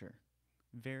Altucher.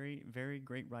 Very, very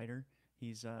great writer.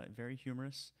 He's very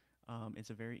humorous. It's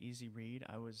a very easy read.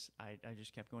 I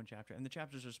just kept going chapter, and the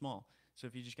chapters are small. So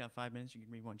if you just got 5 minutes, you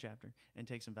can read one chapter and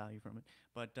take some value from it.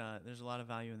 But there's a lot of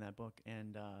value in that book.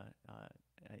 And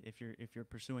if you're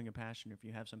pursuing a passion, if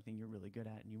you have something you're really good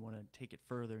at and you want to take it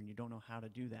further and you don't know how to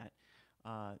do that,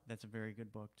 that's a very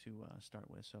good book to start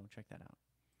with. So check that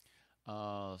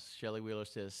out. Shelley Wheeler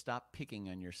says, "Stop picking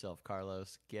on yourself,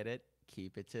 Carlos. Get it?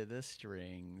 Keep it to the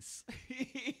strings."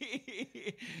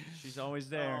 She's always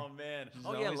there. Oh man. She's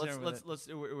Oh yeah. always there with Let's.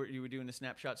 You were doing a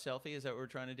snapshot selfie. Is that what we're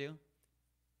trying to do?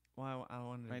 Well, I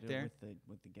wanted to Right do there? it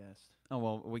with the guest. Oh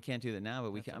well, we can't do that now,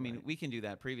 but we That's can. I all mean, right. we can do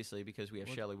that previously because we have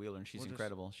We'll- Shelley Wheeler and she's we'll just-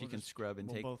 incredible. She we'll can just- scrub and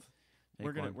we'll take. both. take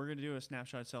We're one. gonna do a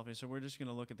snapshot selfie. So we're just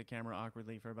gonna look at the camera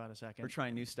awkwardly for about a second. We're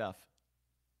trying new stuff.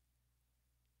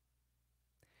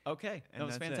 Okay, that And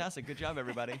was that's it. fantastic. Good job,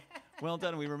 everybody. Well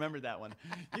done. We remembered that one.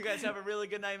 You guys have a really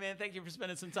good night, man. Thank you for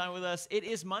spending some time with us. It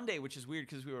is Monday, which is weird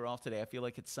because we were off today. I feel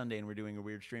like it's Sunday and we're doing a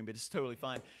weird stream, but it's totally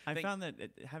fine. I found that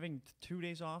having 2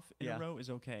 days off in a row is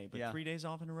okay, but 3 days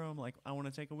off in a row, I'm like, I want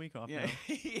to take a week off now.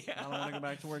 I don't want to go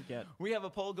back to work yet. We have a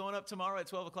poll going up tomorrow at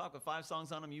 12 o'clock with 5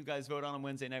 songs on them. You guys vote on them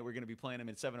Wednesday night. We're going to be playing them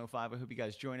at 7:05. I hope you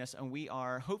guys join us. And we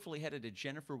are hopefully headed to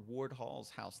Jennifer Ward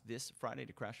Hall's house this Friday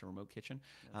to crash a remote kitchen.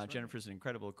 Jennifer's an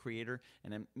incredible creator,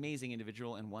 an amazing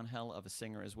individual, and one hell of a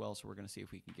singer as well. So we're going to see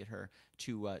if we can get her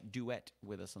to duet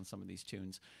with us on some of these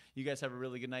tunes. You guys have a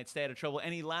really good night. Stay out of trouble.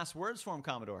 Any last words for him,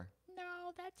 Commodore?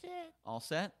 No, that's it. All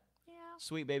set? Yeah.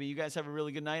 Sweet, baby. You guys have a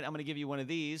really good night. I'm going to give you one of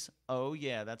these. Oh,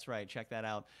 yeah, that's right. Check that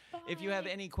out. Bye. If you have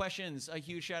any questions, a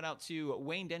huge shout out to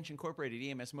Wayne Dench Incorporated,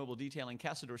 EMS Mobile Detailing,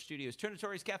 Casador Studios,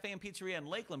 Tornatori's Cafe and Pizzeria, and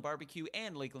Lakeland Barbecue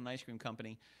and Lakeland Ice Cream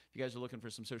Company. If you guys are looking for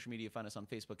some social media, find us on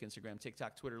Facebook, Instagram,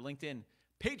 TikTok, Twitter, LinkedIn,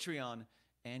 Patreon,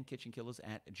 and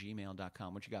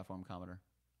KitchenKillaz@gmail.com. What you got for him, Commodore?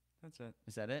 That's it.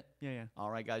 Is that it? Yeah. All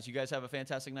right, guys. You guys have a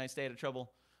fantastic night. Stay out of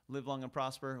trouble. Live long and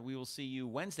prosper. We will see you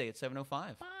Wednesday at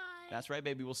 7:05. Bye. That's right,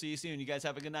 baby. We'll see you soon. You guys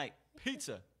have a good night.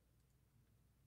 Pizza.